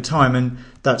over time, and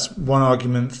that's one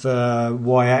argument for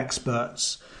why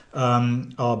experts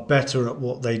are better at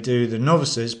what they do than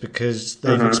novices, because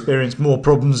they've experienced more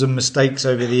problems and mistakes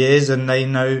over the years, and they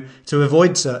know to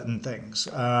avoid certain things.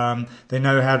 They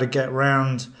know how to get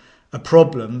around a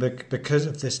problem because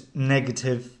of this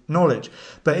negative knowledge.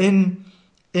 But in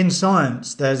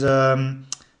science, there's a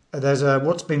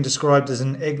what's been described as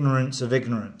an ignorance of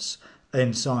ignorance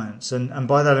in science, and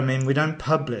by that I mean we don't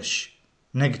publish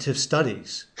negative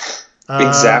studies.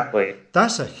 Exactly.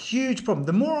 That's a huge problem.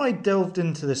 The more I delved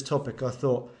into this topic, I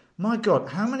thought, my God,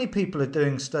 how many people are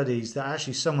doing studies that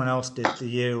actually someone else did the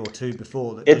year or two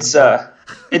before? It's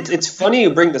funny you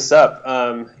bring this up.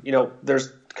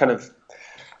 There's kind of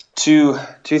two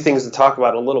things to talk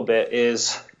about a little bit.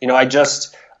 Is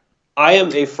I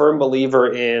am a firm believer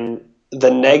in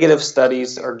the negative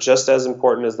studies are just as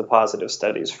important as the positive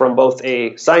studies from both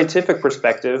a scientific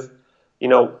perspective.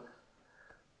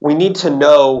 We need to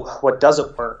know what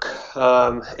doesn't work,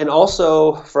 and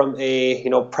also from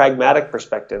a pragmatic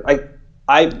perspective.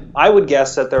 I would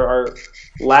guess that there are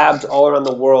labs all around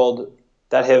the world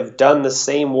that have done the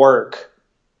same work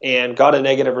and got a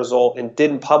negative result and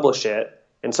didn't publish it,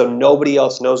 and so nobody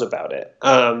else knows about it.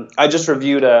 I just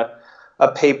reviewed a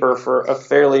paper for a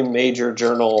fairly major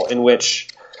journal in which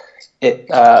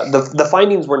the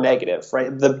findings were negative,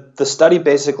 right? The study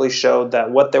basically showed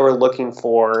that what they were looking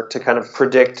for to kind of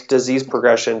predict disease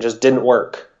progression just didn't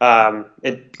work.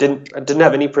 It didn't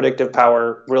have any predictive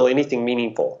power, really anything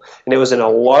meaningful. And it was in a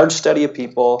large study of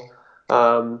people,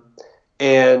 and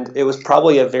it was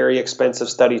probably a very expensive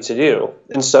study to do.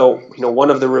 And so,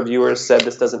 one of the reviewers said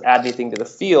this doesn't add anything to the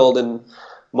field, and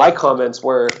my comments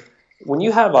were, when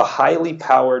you have a highly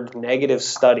powered negative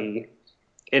study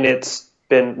and it's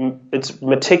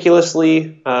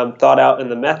meticulously thought out in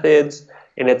the methods,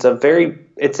 and it's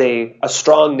a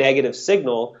strong negative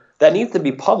signal that needs to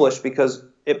be published because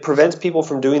it prevents people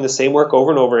from doing the same work over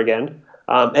and over again.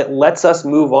 It lets us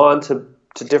move on to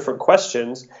different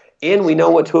questions, and we know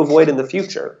what to avoid in the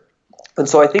future. And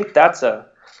so I think that's a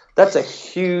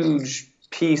huge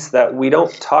piece that we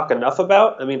don't talk enough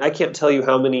about. I mean, I can't tell you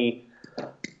how many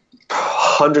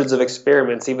hundreds of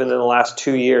experiments, even in the last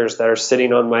 2 years, that are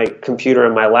sitting on my computer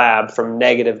in my lab from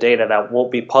negative data that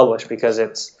won't be published because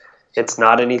it's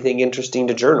not anything interesting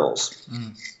to journals.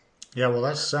 Yeah, well,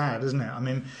 that's sad, isn't it? I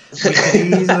mean,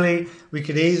 we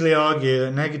could easily argue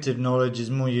that negative knowledge is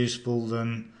more useful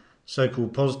than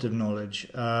so-called positive knowledge,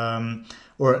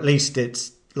 or at least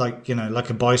it's like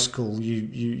a bicycle.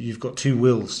 You've got two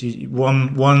wheels.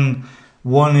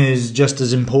 One is just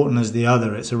as important as the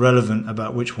other. It's irrelevant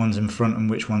about which one's in front and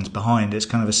which one's behind. It's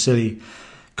kind of a silly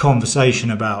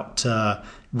conversation about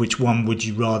which one would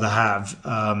you rather have.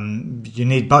 You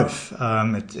need both.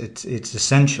 It's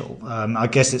essential. I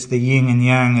guess it's the yin and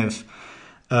yang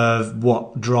of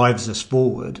what drives us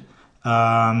forward.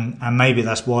 And maybe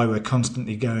that's why we're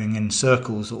constantly going in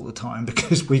circles all the time,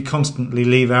 because we constantly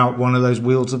leave out one of those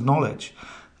wheels of knowledge.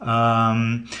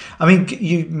 I mean,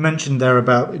 you mentioned there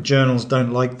about journals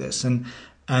don't like this, and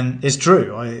it's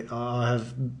true. I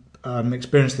have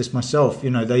experienced this myself.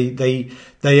 They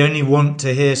only want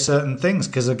to hear certain things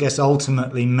because I guess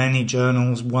ultimately many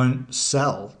journals won't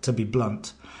sell. To be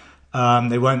blunt,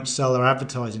 they won't sell their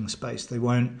advertising space. They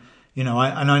won't.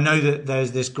 I know that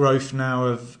there's this growth now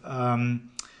of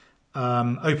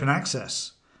open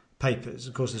access papers.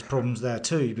 Of course, there's problems there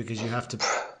too because you have to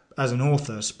as an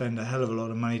author, spend a hell of a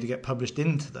lot of money to get published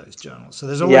into those journals. So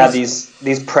there's always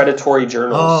these predatory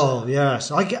journals. Oh yes,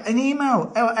 I get an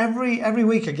email every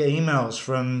week. I get emails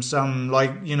from some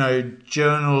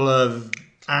Journal of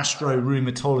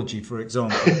Astro-Rheumatology, for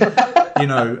example.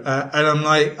 And I'm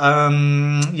like,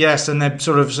 yes, and they're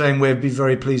sort of saying we'd be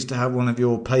very pleased to have one of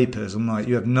your papers. I'm like,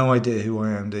 you have no idea who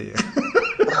I am, do you?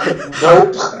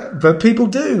 Nope. But people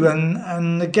do,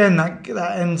 and again,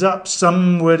 that ends up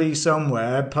somebody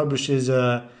somewhere publishes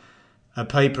a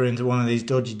paper into one of these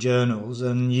dodgy journals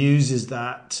and uses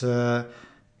that to,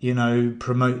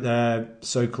 promote their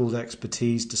so-called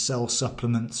expertise to sell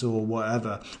supplements or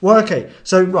whatever. Well, okay,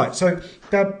 so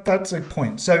that's a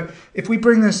point. So if we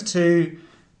bring this to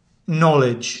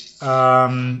knowledge,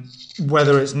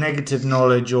 whether it's negative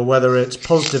knowledge or whether it's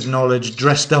positive knowledge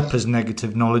dressed up as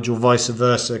negative knowledge or vice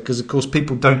versa, because of course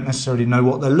people don't necessarily know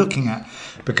what they're looking at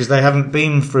because they haven't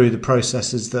been through the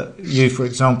processes that you, for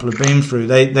example, have been through.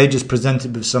 They just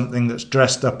presented with something that's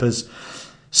dressed up as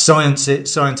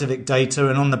scientific data,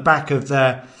 and on the back of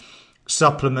their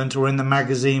supplement or in the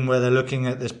magazine where they're looking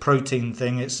at this protein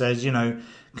thing, it says,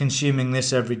 consuming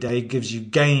this every day gives you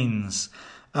gains.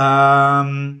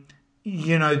 The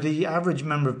average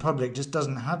member of public just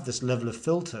doesn't have this level of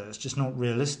filter. It's just not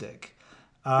realistic.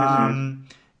 Perhaps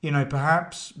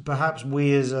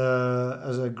we as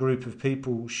a group of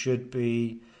people should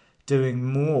be doing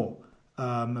more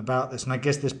about this. And I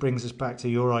guess this brings us back to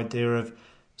your idea of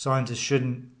scientists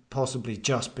shouldn't possibly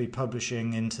just be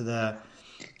publishing into their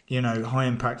high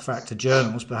impact factor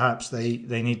journals. Perhaps they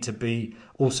need to be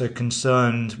also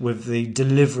concerned with the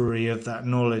delivery of that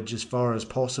knowledge as far as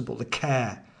possible, the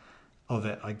care of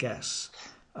it, I guess.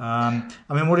 What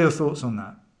are your thoughts on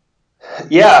that?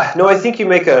 Yeah, no, I think you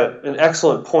make an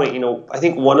excellent point. I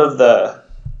think one of the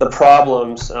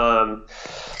problems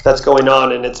that's going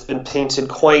on, and it's been painted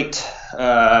quite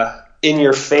in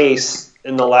your face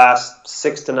in the last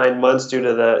 6 to 9 months due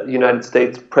to the United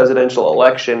States presidential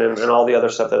election and all the other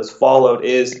stuff that has followed,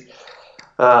 is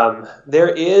there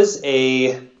is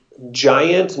a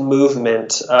giant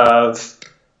movement of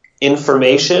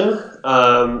information,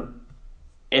 and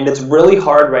it's really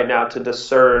hard right now to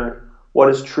discern what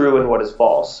is true and what is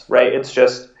false, right? It's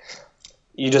just,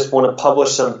 you just want to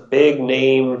publish some big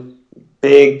name,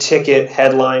 big ticket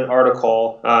headline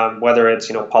article, whether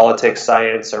it's, politics,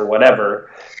 science, or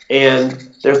whatever. And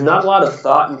there's not a lot of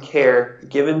thought and care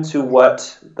given to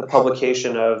what the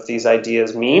publication of these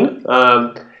ideas mean,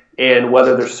 and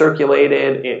whether they're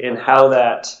circulated and how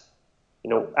that,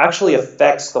 actually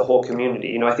affects the whole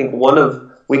community. I think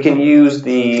we can use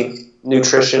the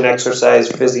nutrition, exercise,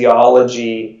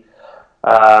 physiology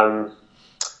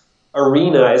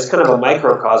arena as kind of a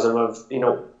microcosm of,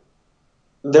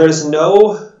 there's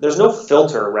no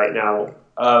filter right now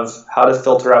of how to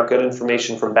filter out good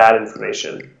information from bad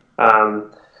information.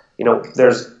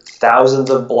 There's thousands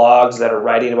of blogs that are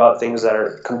writing about things that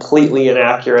are completely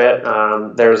inaccurate.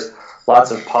 There's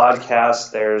lots of podcasts.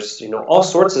 There's, all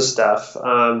sorts of stuff.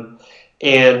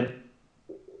 And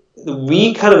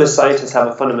we kind of as scientists have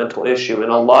a fundamental issue,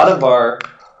 and a lot of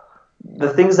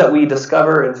the things that we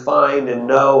discover and find and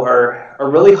know are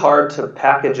really hard to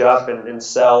package up and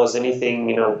sell as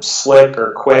anything, slick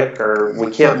or quick, or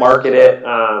we can't market it,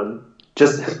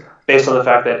 just based on the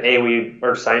fact that we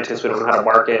are scientists, we don't know how to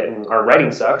market, and our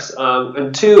writing sucks.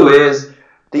 And two is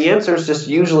the answers just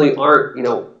usually aren't,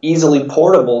 easily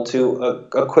portable to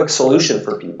a quick solution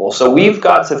for people. So we've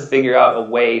got to figure out a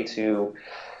way to,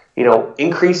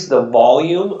 increase the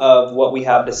volume of what we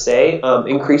have to say,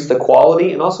 increase the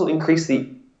quality, and also increase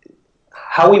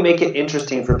how we make it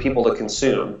interesting for people to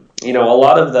consume. A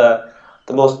lot of the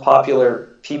most popular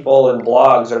people and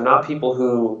blogs are not people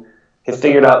who have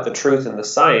figured out the truth and the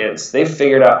science. They've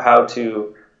figured out how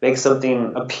to make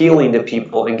something appealing to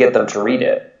people and get them to read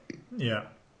it. Yeah.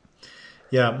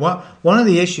 Yeah. Well, one of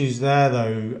the issues there,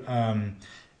 though,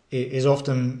 is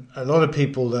often a lot of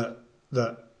people that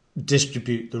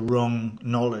distribute the wrong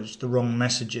knowledge, the wrong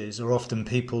messages, are often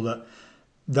people that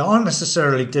aren't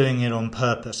necessarily doing it on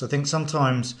purpose. I think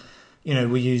sometimes,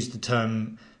 we use the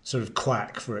term sort of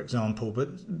quack, for example,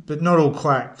 but not all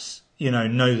quacks,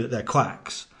 know that they're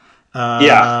quacks.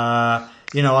 I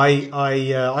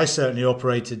certainly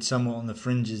operated somewhat on the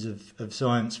fringes of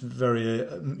science very,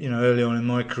 early on in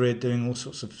my career, doing all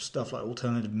sorts of stuff like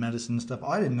alternative medicine stuff.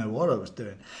 I didn't know what I was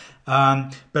doing,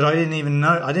 but I didn't even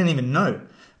know.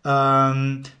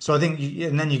 So I think,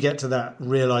 and then you get to that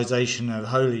realization of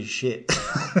holy shit,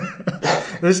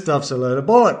 this stuff's a load of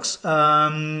bollocks. I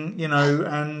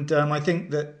think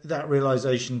that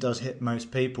realization does hit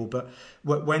most people. But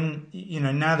when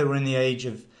now that we're in the age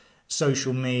of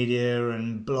social media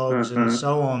and blogs and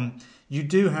so on, you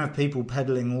do have people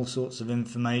peddling all sorts of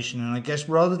information. And I guess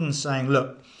rather than saying,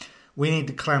 look, we need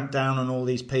to clamp down on all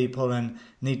these people and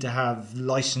need to have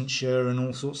licensure and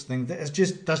all sorts of things, that's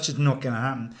just not going to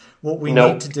happen. What we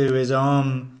need to do is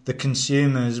arm the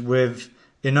consumers with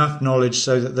enough knowledge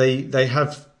so that they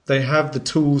have the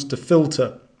tools to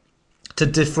filter, to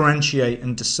differentiate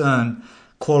and discern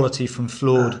quality from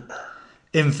flawed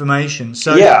information.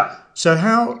 So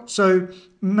So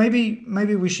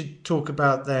maybe we should talk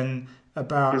about then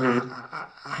about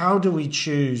how do we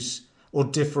choose or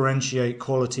differentiate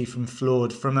quality from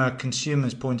flawed from a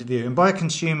consumer's point of view. And by a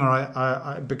consumer,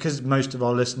 I because most of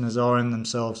our listeners are in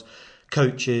themselves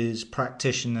coaches,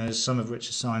 practitioners, some of which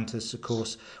are scientists, of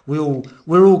course.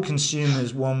 We're all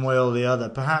consumers one way or the other.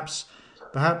 Perhaps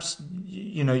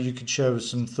you could share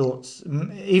us some thoughts,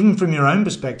 even from your own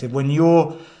perspective, when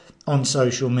you're on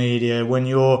social media, when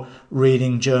you're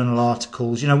reading journal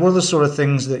articles. What are the sort of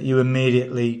things that you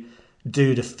immediately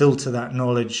do to filter that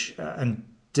knowledge and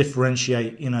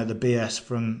differentiate, the BS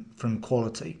from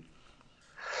quality?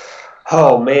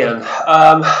 Oh man,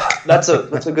 that's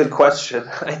a good question.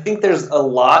 I think there's a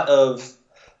lot of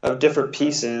different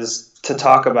pieces to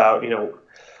talk about.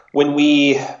 When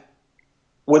we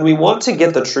want to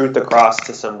get the truth across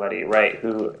to somebody, right,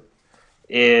 who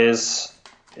is,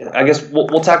 I guess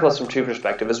we'll tackle this from two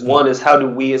perspectives. One is, how do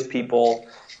we as people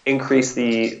increase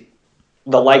the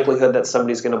likelihood that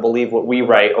somebody's going to believe what we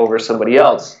write over somebody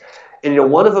else?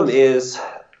 And one of them is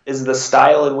the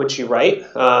style in which you write.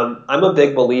 I'm a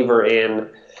big believer in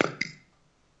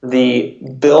the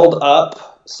build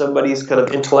up somebody's kind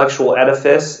of intellectual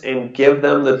edifice and give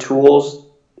them the tools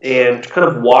and kind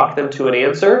of walk them to an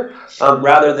answer,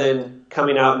 rather than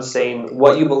coming out and saying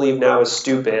what you believe now is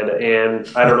stupid and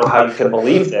I don't know how you can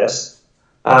believe this.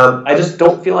 I just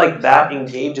don't feel like that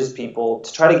engages people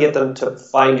to try to get them to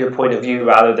find your point of view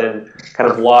rather than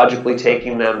kind of logically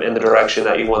taking them in the direction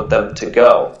that you want them to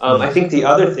go. I think the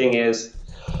other thing is,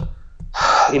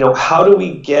 how do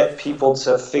we get people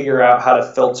to figure out how to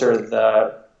filter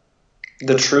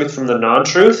the truth from the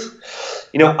non-truth?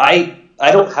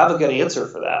 I don't have a good answer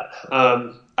for that.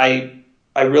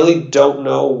 I really don't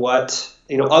know what,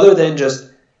 other than just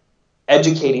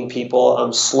educating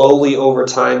people slowly over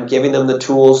time, giving them the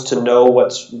tools to know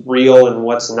what's real and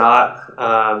what's not.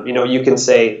 You can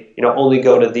say, only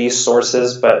go to these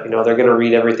sources, but, they're going to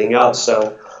read everything else.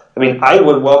 So, I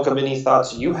would welcome any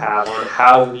thoughts you have on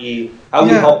how we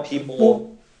help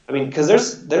people.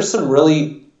 Because there's some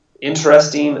really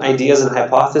interesting ideas and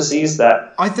hypotheses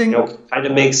that I think kind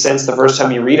of make sense the first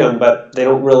time you read them, but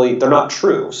they're not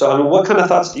true. So, what kind of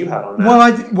thoughts do you have on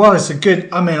that? Well, it's a good.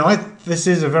 This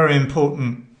is a very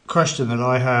important question that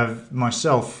I have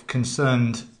myself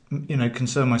concerned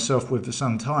myself with for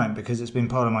some time, because it's been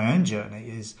part of my own journey.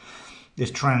 Is this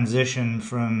transition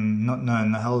from not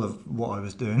knowing the hell of what I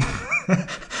was doing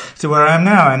to where I am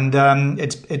now, and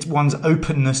it's one's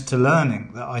openness to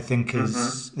learning that I think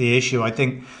is the issue. I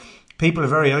think people are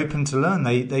very open to learn.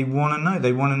 They want to know.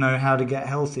 They want to know how to get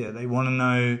healthier. They want to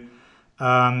know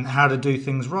how to do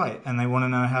things right, and they want to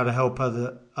know how to help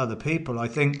other people. I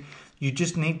think you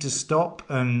just need to stop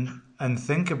and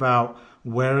think about,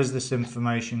 where is this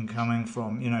information coming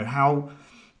from? How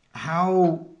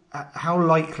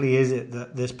likely is it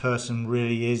that this person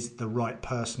really is the right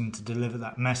person to deliver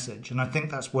that message? And I think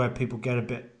that's where people get a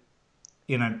bit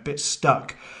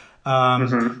stuck.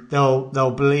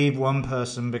 They'll believe one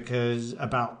person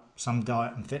about some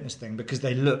diet and fitness thing because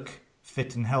they look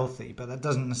fit and healthy, but that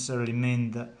doesn't necessarily mean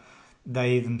that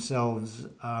they themselves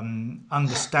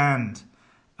understand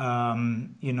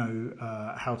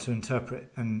how to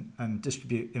interpret and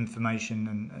distribute information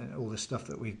and all this stuff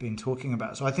that we've been talking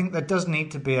about. So I think there does need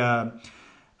to be a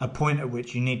point at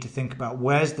which you need to think about,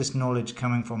 where's this knowledge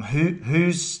coming from?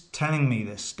 Who's telling me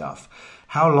this stuff?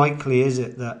 How likely is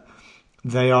it that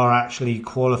they are actually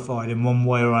qualified in one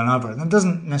way or another? And that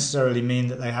doesn't necessarily mean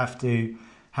that they have to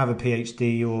have a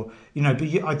PhD or,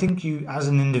 but I think you, as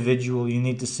an individual, you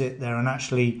need to sit there and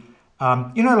actually,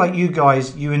 like you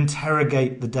guys, you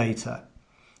interrogate the data.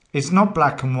 It's not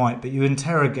black and white, but you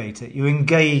interrogate it, you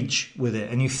engage with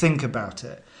it, and you think about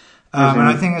it. And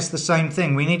I think it's the same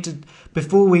thing. We need to,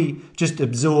 before we just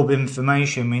absorb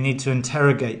information, we need to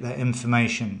interrogate that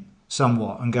information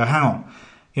somewhat and go, hang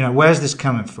on, where's this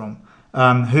coming from?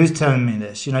 Who's telling me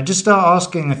this? Just start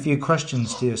asking a few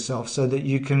questions to yourself so that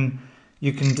you can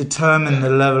determine the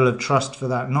level of trust for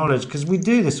that knowledge. Because we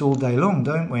do this all day long,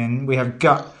 don't we? And we have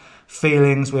gut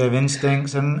feelings, we have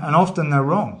instincts, and often they're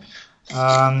wrong,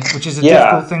 which is a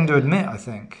difficult thing to admit, I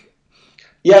think.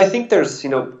 Yeah, I think there's,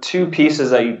 two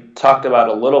pieces that you talked about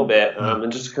a little bit,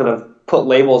 and just kind of put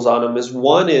labels on them. Is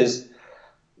one is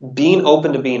being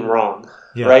open to being wrong,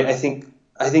 right? I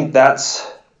think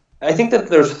that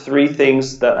there's three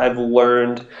things that I've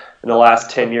learned in the last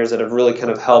 10 years that have really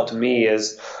kind of helped me.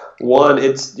 Is one,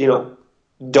 it's,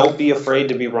 don't be afraid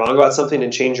to be wrong about something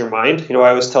and change your mind. I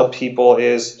always tell people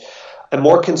is I'm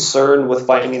more concerned with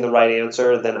finding the right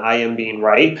answer than I am being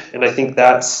right. And I think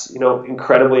that's,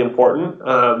 incredibly important.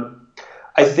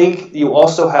 I think you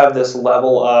also have this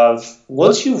level of,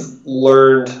 once you've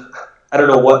learned, I don't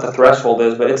know what the threshold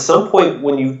is, but at some point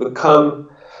when you've become,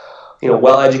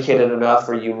 well-educated enough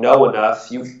or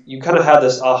enough, you kind of have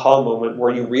this aha moment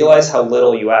where you realize how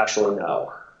little you actually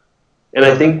know. And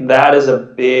I think that is a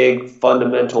big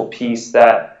fundamental piece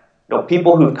that,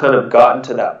 people who've kind of gotten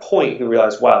to that point who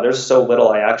realize, wow, there's so little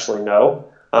I actually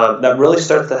know, that really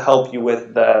starts to help you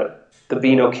with the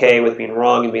being okay with being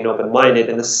wrong and being open-minded.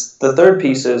 And the third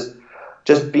piece is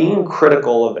just being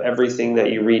critical of everything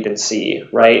that you read and see,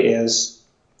 right? Is,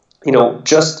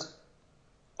 just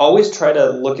always try to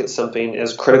look at something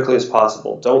as critically as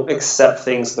possible. Don't accept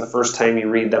things the first time you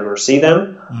read them or see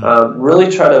them.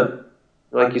 Really try to,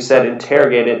 like you said,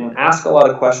 interrogate it and ask a lot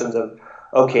of questions of,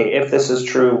 okay, if this is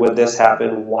true, would this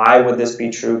happen? Why would this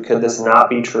be true? Could this not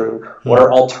be true? What are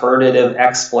alternative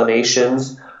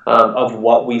explanations of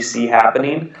what we see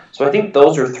happening? So I think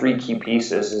those are three key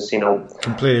pieces. Is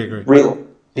completely agree. Real,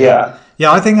 yeah.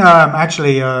 Yeah, I think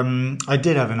actually I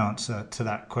did have an answer to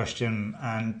that question,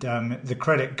 and the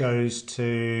credit goes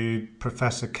to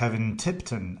Professor Kevin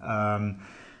Tipton,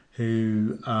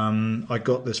 who I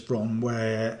got this from,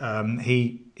 where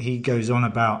he goes on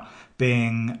about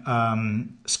being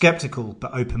skeptical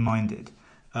but open-minded,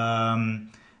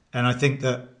 and I think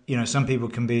that some people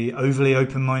can be overly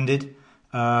open-minded.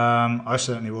 I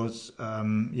certainly was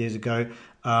years ago,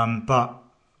 but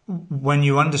when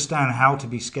you understand how to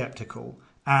be skeptical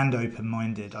and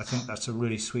open-minded, I think that's a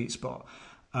really sweet spot.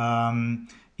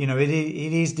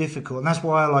 It is difficult, and that's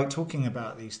why I like talking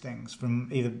about these things from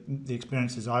either the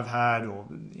experiences I've had or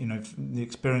the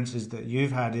experiences that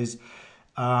you've had. Is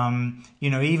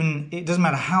even it doesn't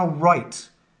matter how right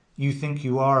you think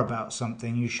you are about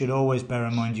something, you should always bear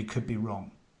in mind you could be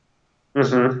wrong.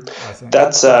 Mm-hmm. I think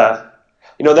that's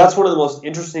that's one of the most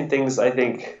interesting things I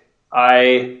think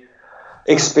I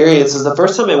experienced. Is the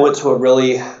first time I went to a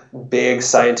really big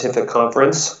scientific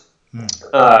conference. When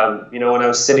I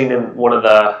was sitting in one of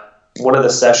the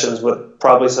sessions with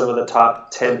probably some of the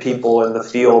top 10 people in the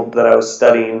field that I was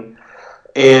studying,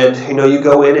 and you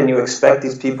go in and you expect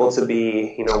these people to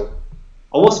be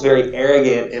almost very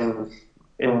arrogant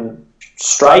and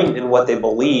strident in what they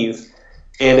believe,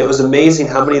 and it was amazing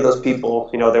how many of those people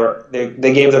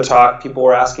they gave their talk, people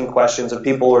were asking questions, and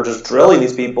people were just drilling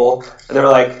these people, and they were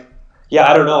like, yeah,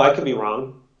 I don't know, I could be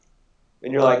wrong,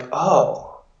 and you're like, oh.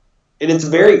 And it's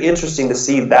very interesting to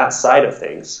see that side of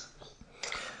things.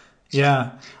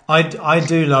 Yeah, I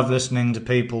do love listening to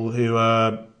people who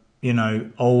are,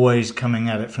 always coming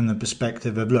at it from the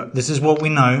perspective of, look, this is what we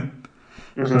know.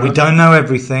 Mm-hmm. We don't know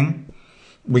everything.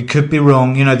 We could be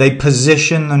wrong. They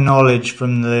position the knowledge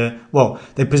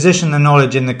they position the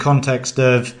knowledge in the context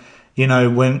of,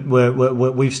 when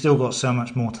we've still got so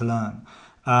much more to learn.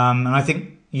 And I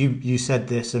think you said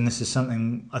this, and this is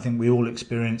something I think we all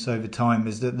experience over time,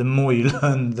 is that the more you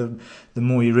learn, the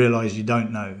more you realise you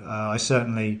don't know. I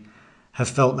certainly have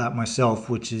felt that myself,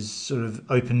 which has sort of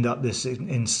opened up this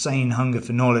insane hunger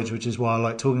for knowledge, which is why I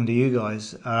like talking to you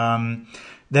guys.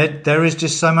 There is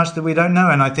just so much that we don't know,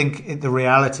 and I think the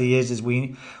reality is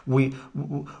we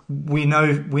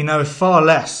know far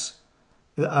less.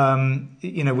 We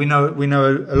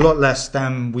know a lot less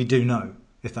than we do know.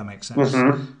 If that makes sense.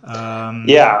 Mm-hmm.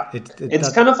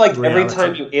 It's kind of like every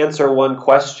time you answer one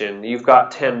question, you've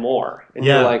got 10 more. And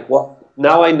you're like, well,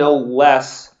 now I know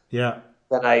less than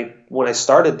when I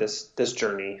started this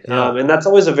journey. Yeah. And that's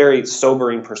always a very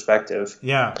sobering perspective.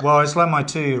 Yeah, well, it's like my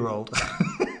 2-year-old.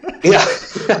 Yeah.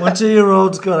 My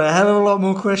 2-year-old's got a hell of a lot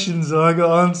more questions than I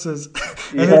got answers.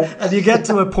 And you get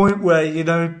to a point where,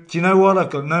 do you know what? I've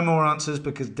got no more answers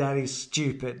because Daddy's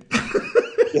stupid.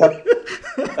 Yep.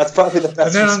 That's probably the best.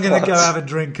 And then I'm going to go have a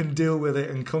drink and deal with it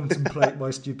and contemplate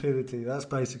my stupidity. That's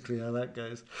basically how that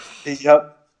goes.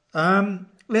 Yep.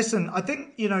 Listen, I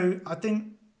think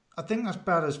that's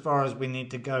about as far as we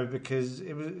need to go, because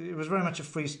it was very much a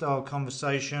freestyle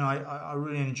conversation. I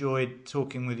really enjoyed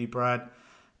talking with you, Brad.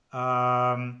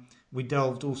 We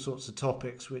delved all sorts of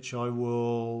topics, which I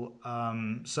will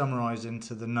summarize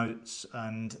into the notes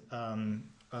and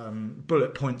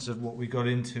bullet points of what we got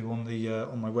into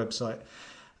on my website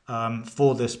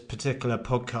for this particular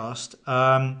podcast.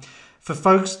 for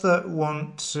folks that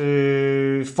want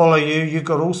to follow you, you've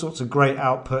got all sorts of great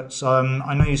outputs.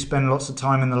 I know you spend lots of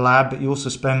time in the lab, but you also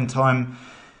spend time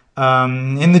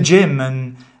in the gym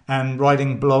and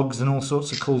writing blogs and all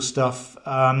sorts of cool stuff.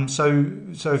 So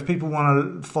if people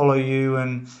want to follow you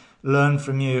and learn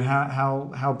from you,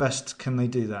 how best can they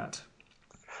do that?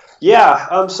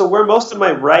 Yeah, so where most of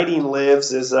my writing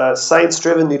lives is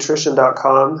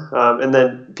sciencedrivennutrition.com, and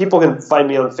then people can find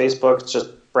me on Facebook. It's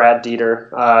just Brad Dieter,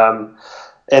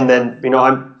 and then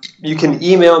you can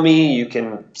email me, you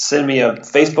can send me a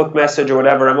Facebook message or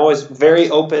whatever. I'm always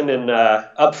very open and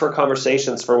up for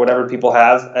conversations for whatever people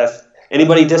have. If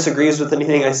anybody disagrees with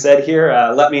anything I said here,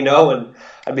 let me know, and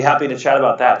I'd be happy to chat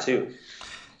about that too.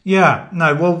 Yeah,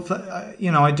 no, well,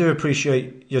 I do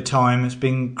appreciate your time. It's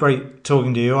been great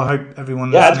talking to you. I hope everyone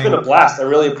listening... Yeah, it's been a blast. I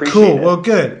really appreciate it. Cool, well,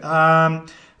 good. I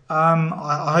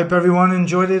hope everyone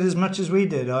enjoyed it as much as we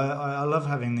did. I love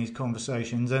having these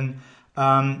conversations. And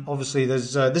obviously,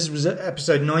 this was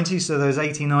episode 90, so there's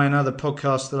 89 other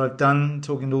podcasts that I've done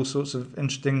talking to all sorts of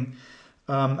interesting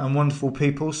and wonderful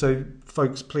people. So,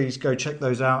 folks, please go check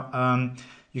those out.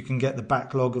 You can get the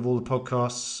backlog of all the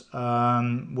podcasts.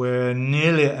 We're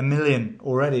nearly at 1 million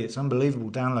already. It's unbelievable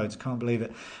downloads. Can't believe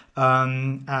it.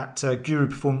 At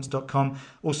guruperformance.com.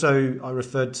 Also, I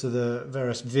referred to the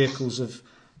various vehicles of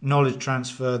knowledge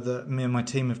transfer that me and my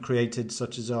team have created,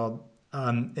 such as our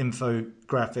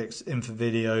infographics, info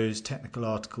videos, technical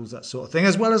articles, that sort of thing,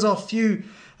 as well as a few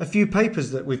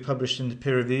papers that we've published into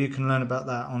peer review. You can learn about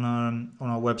that on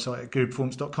our website at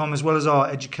guruperformance.com, as well as our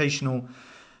educational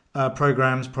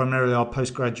programs, primarily our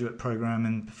postgraduate program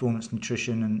in performance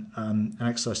nutrition and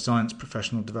exercise science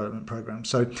professional development program.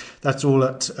 So that's all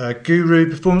at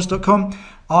guruperformance.com.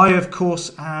 I, of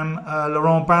course, am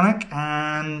Laurent Bannock,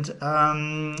 and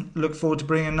look forward to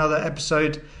bringing another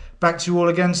episode back to you all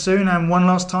again soon. And one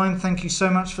last time, thank you so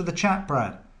much for the chat,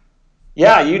 Brad.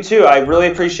 Yeah, you too. I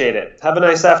really appreciate it. Have a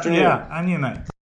nice afternoon. Yeah, and you, mate.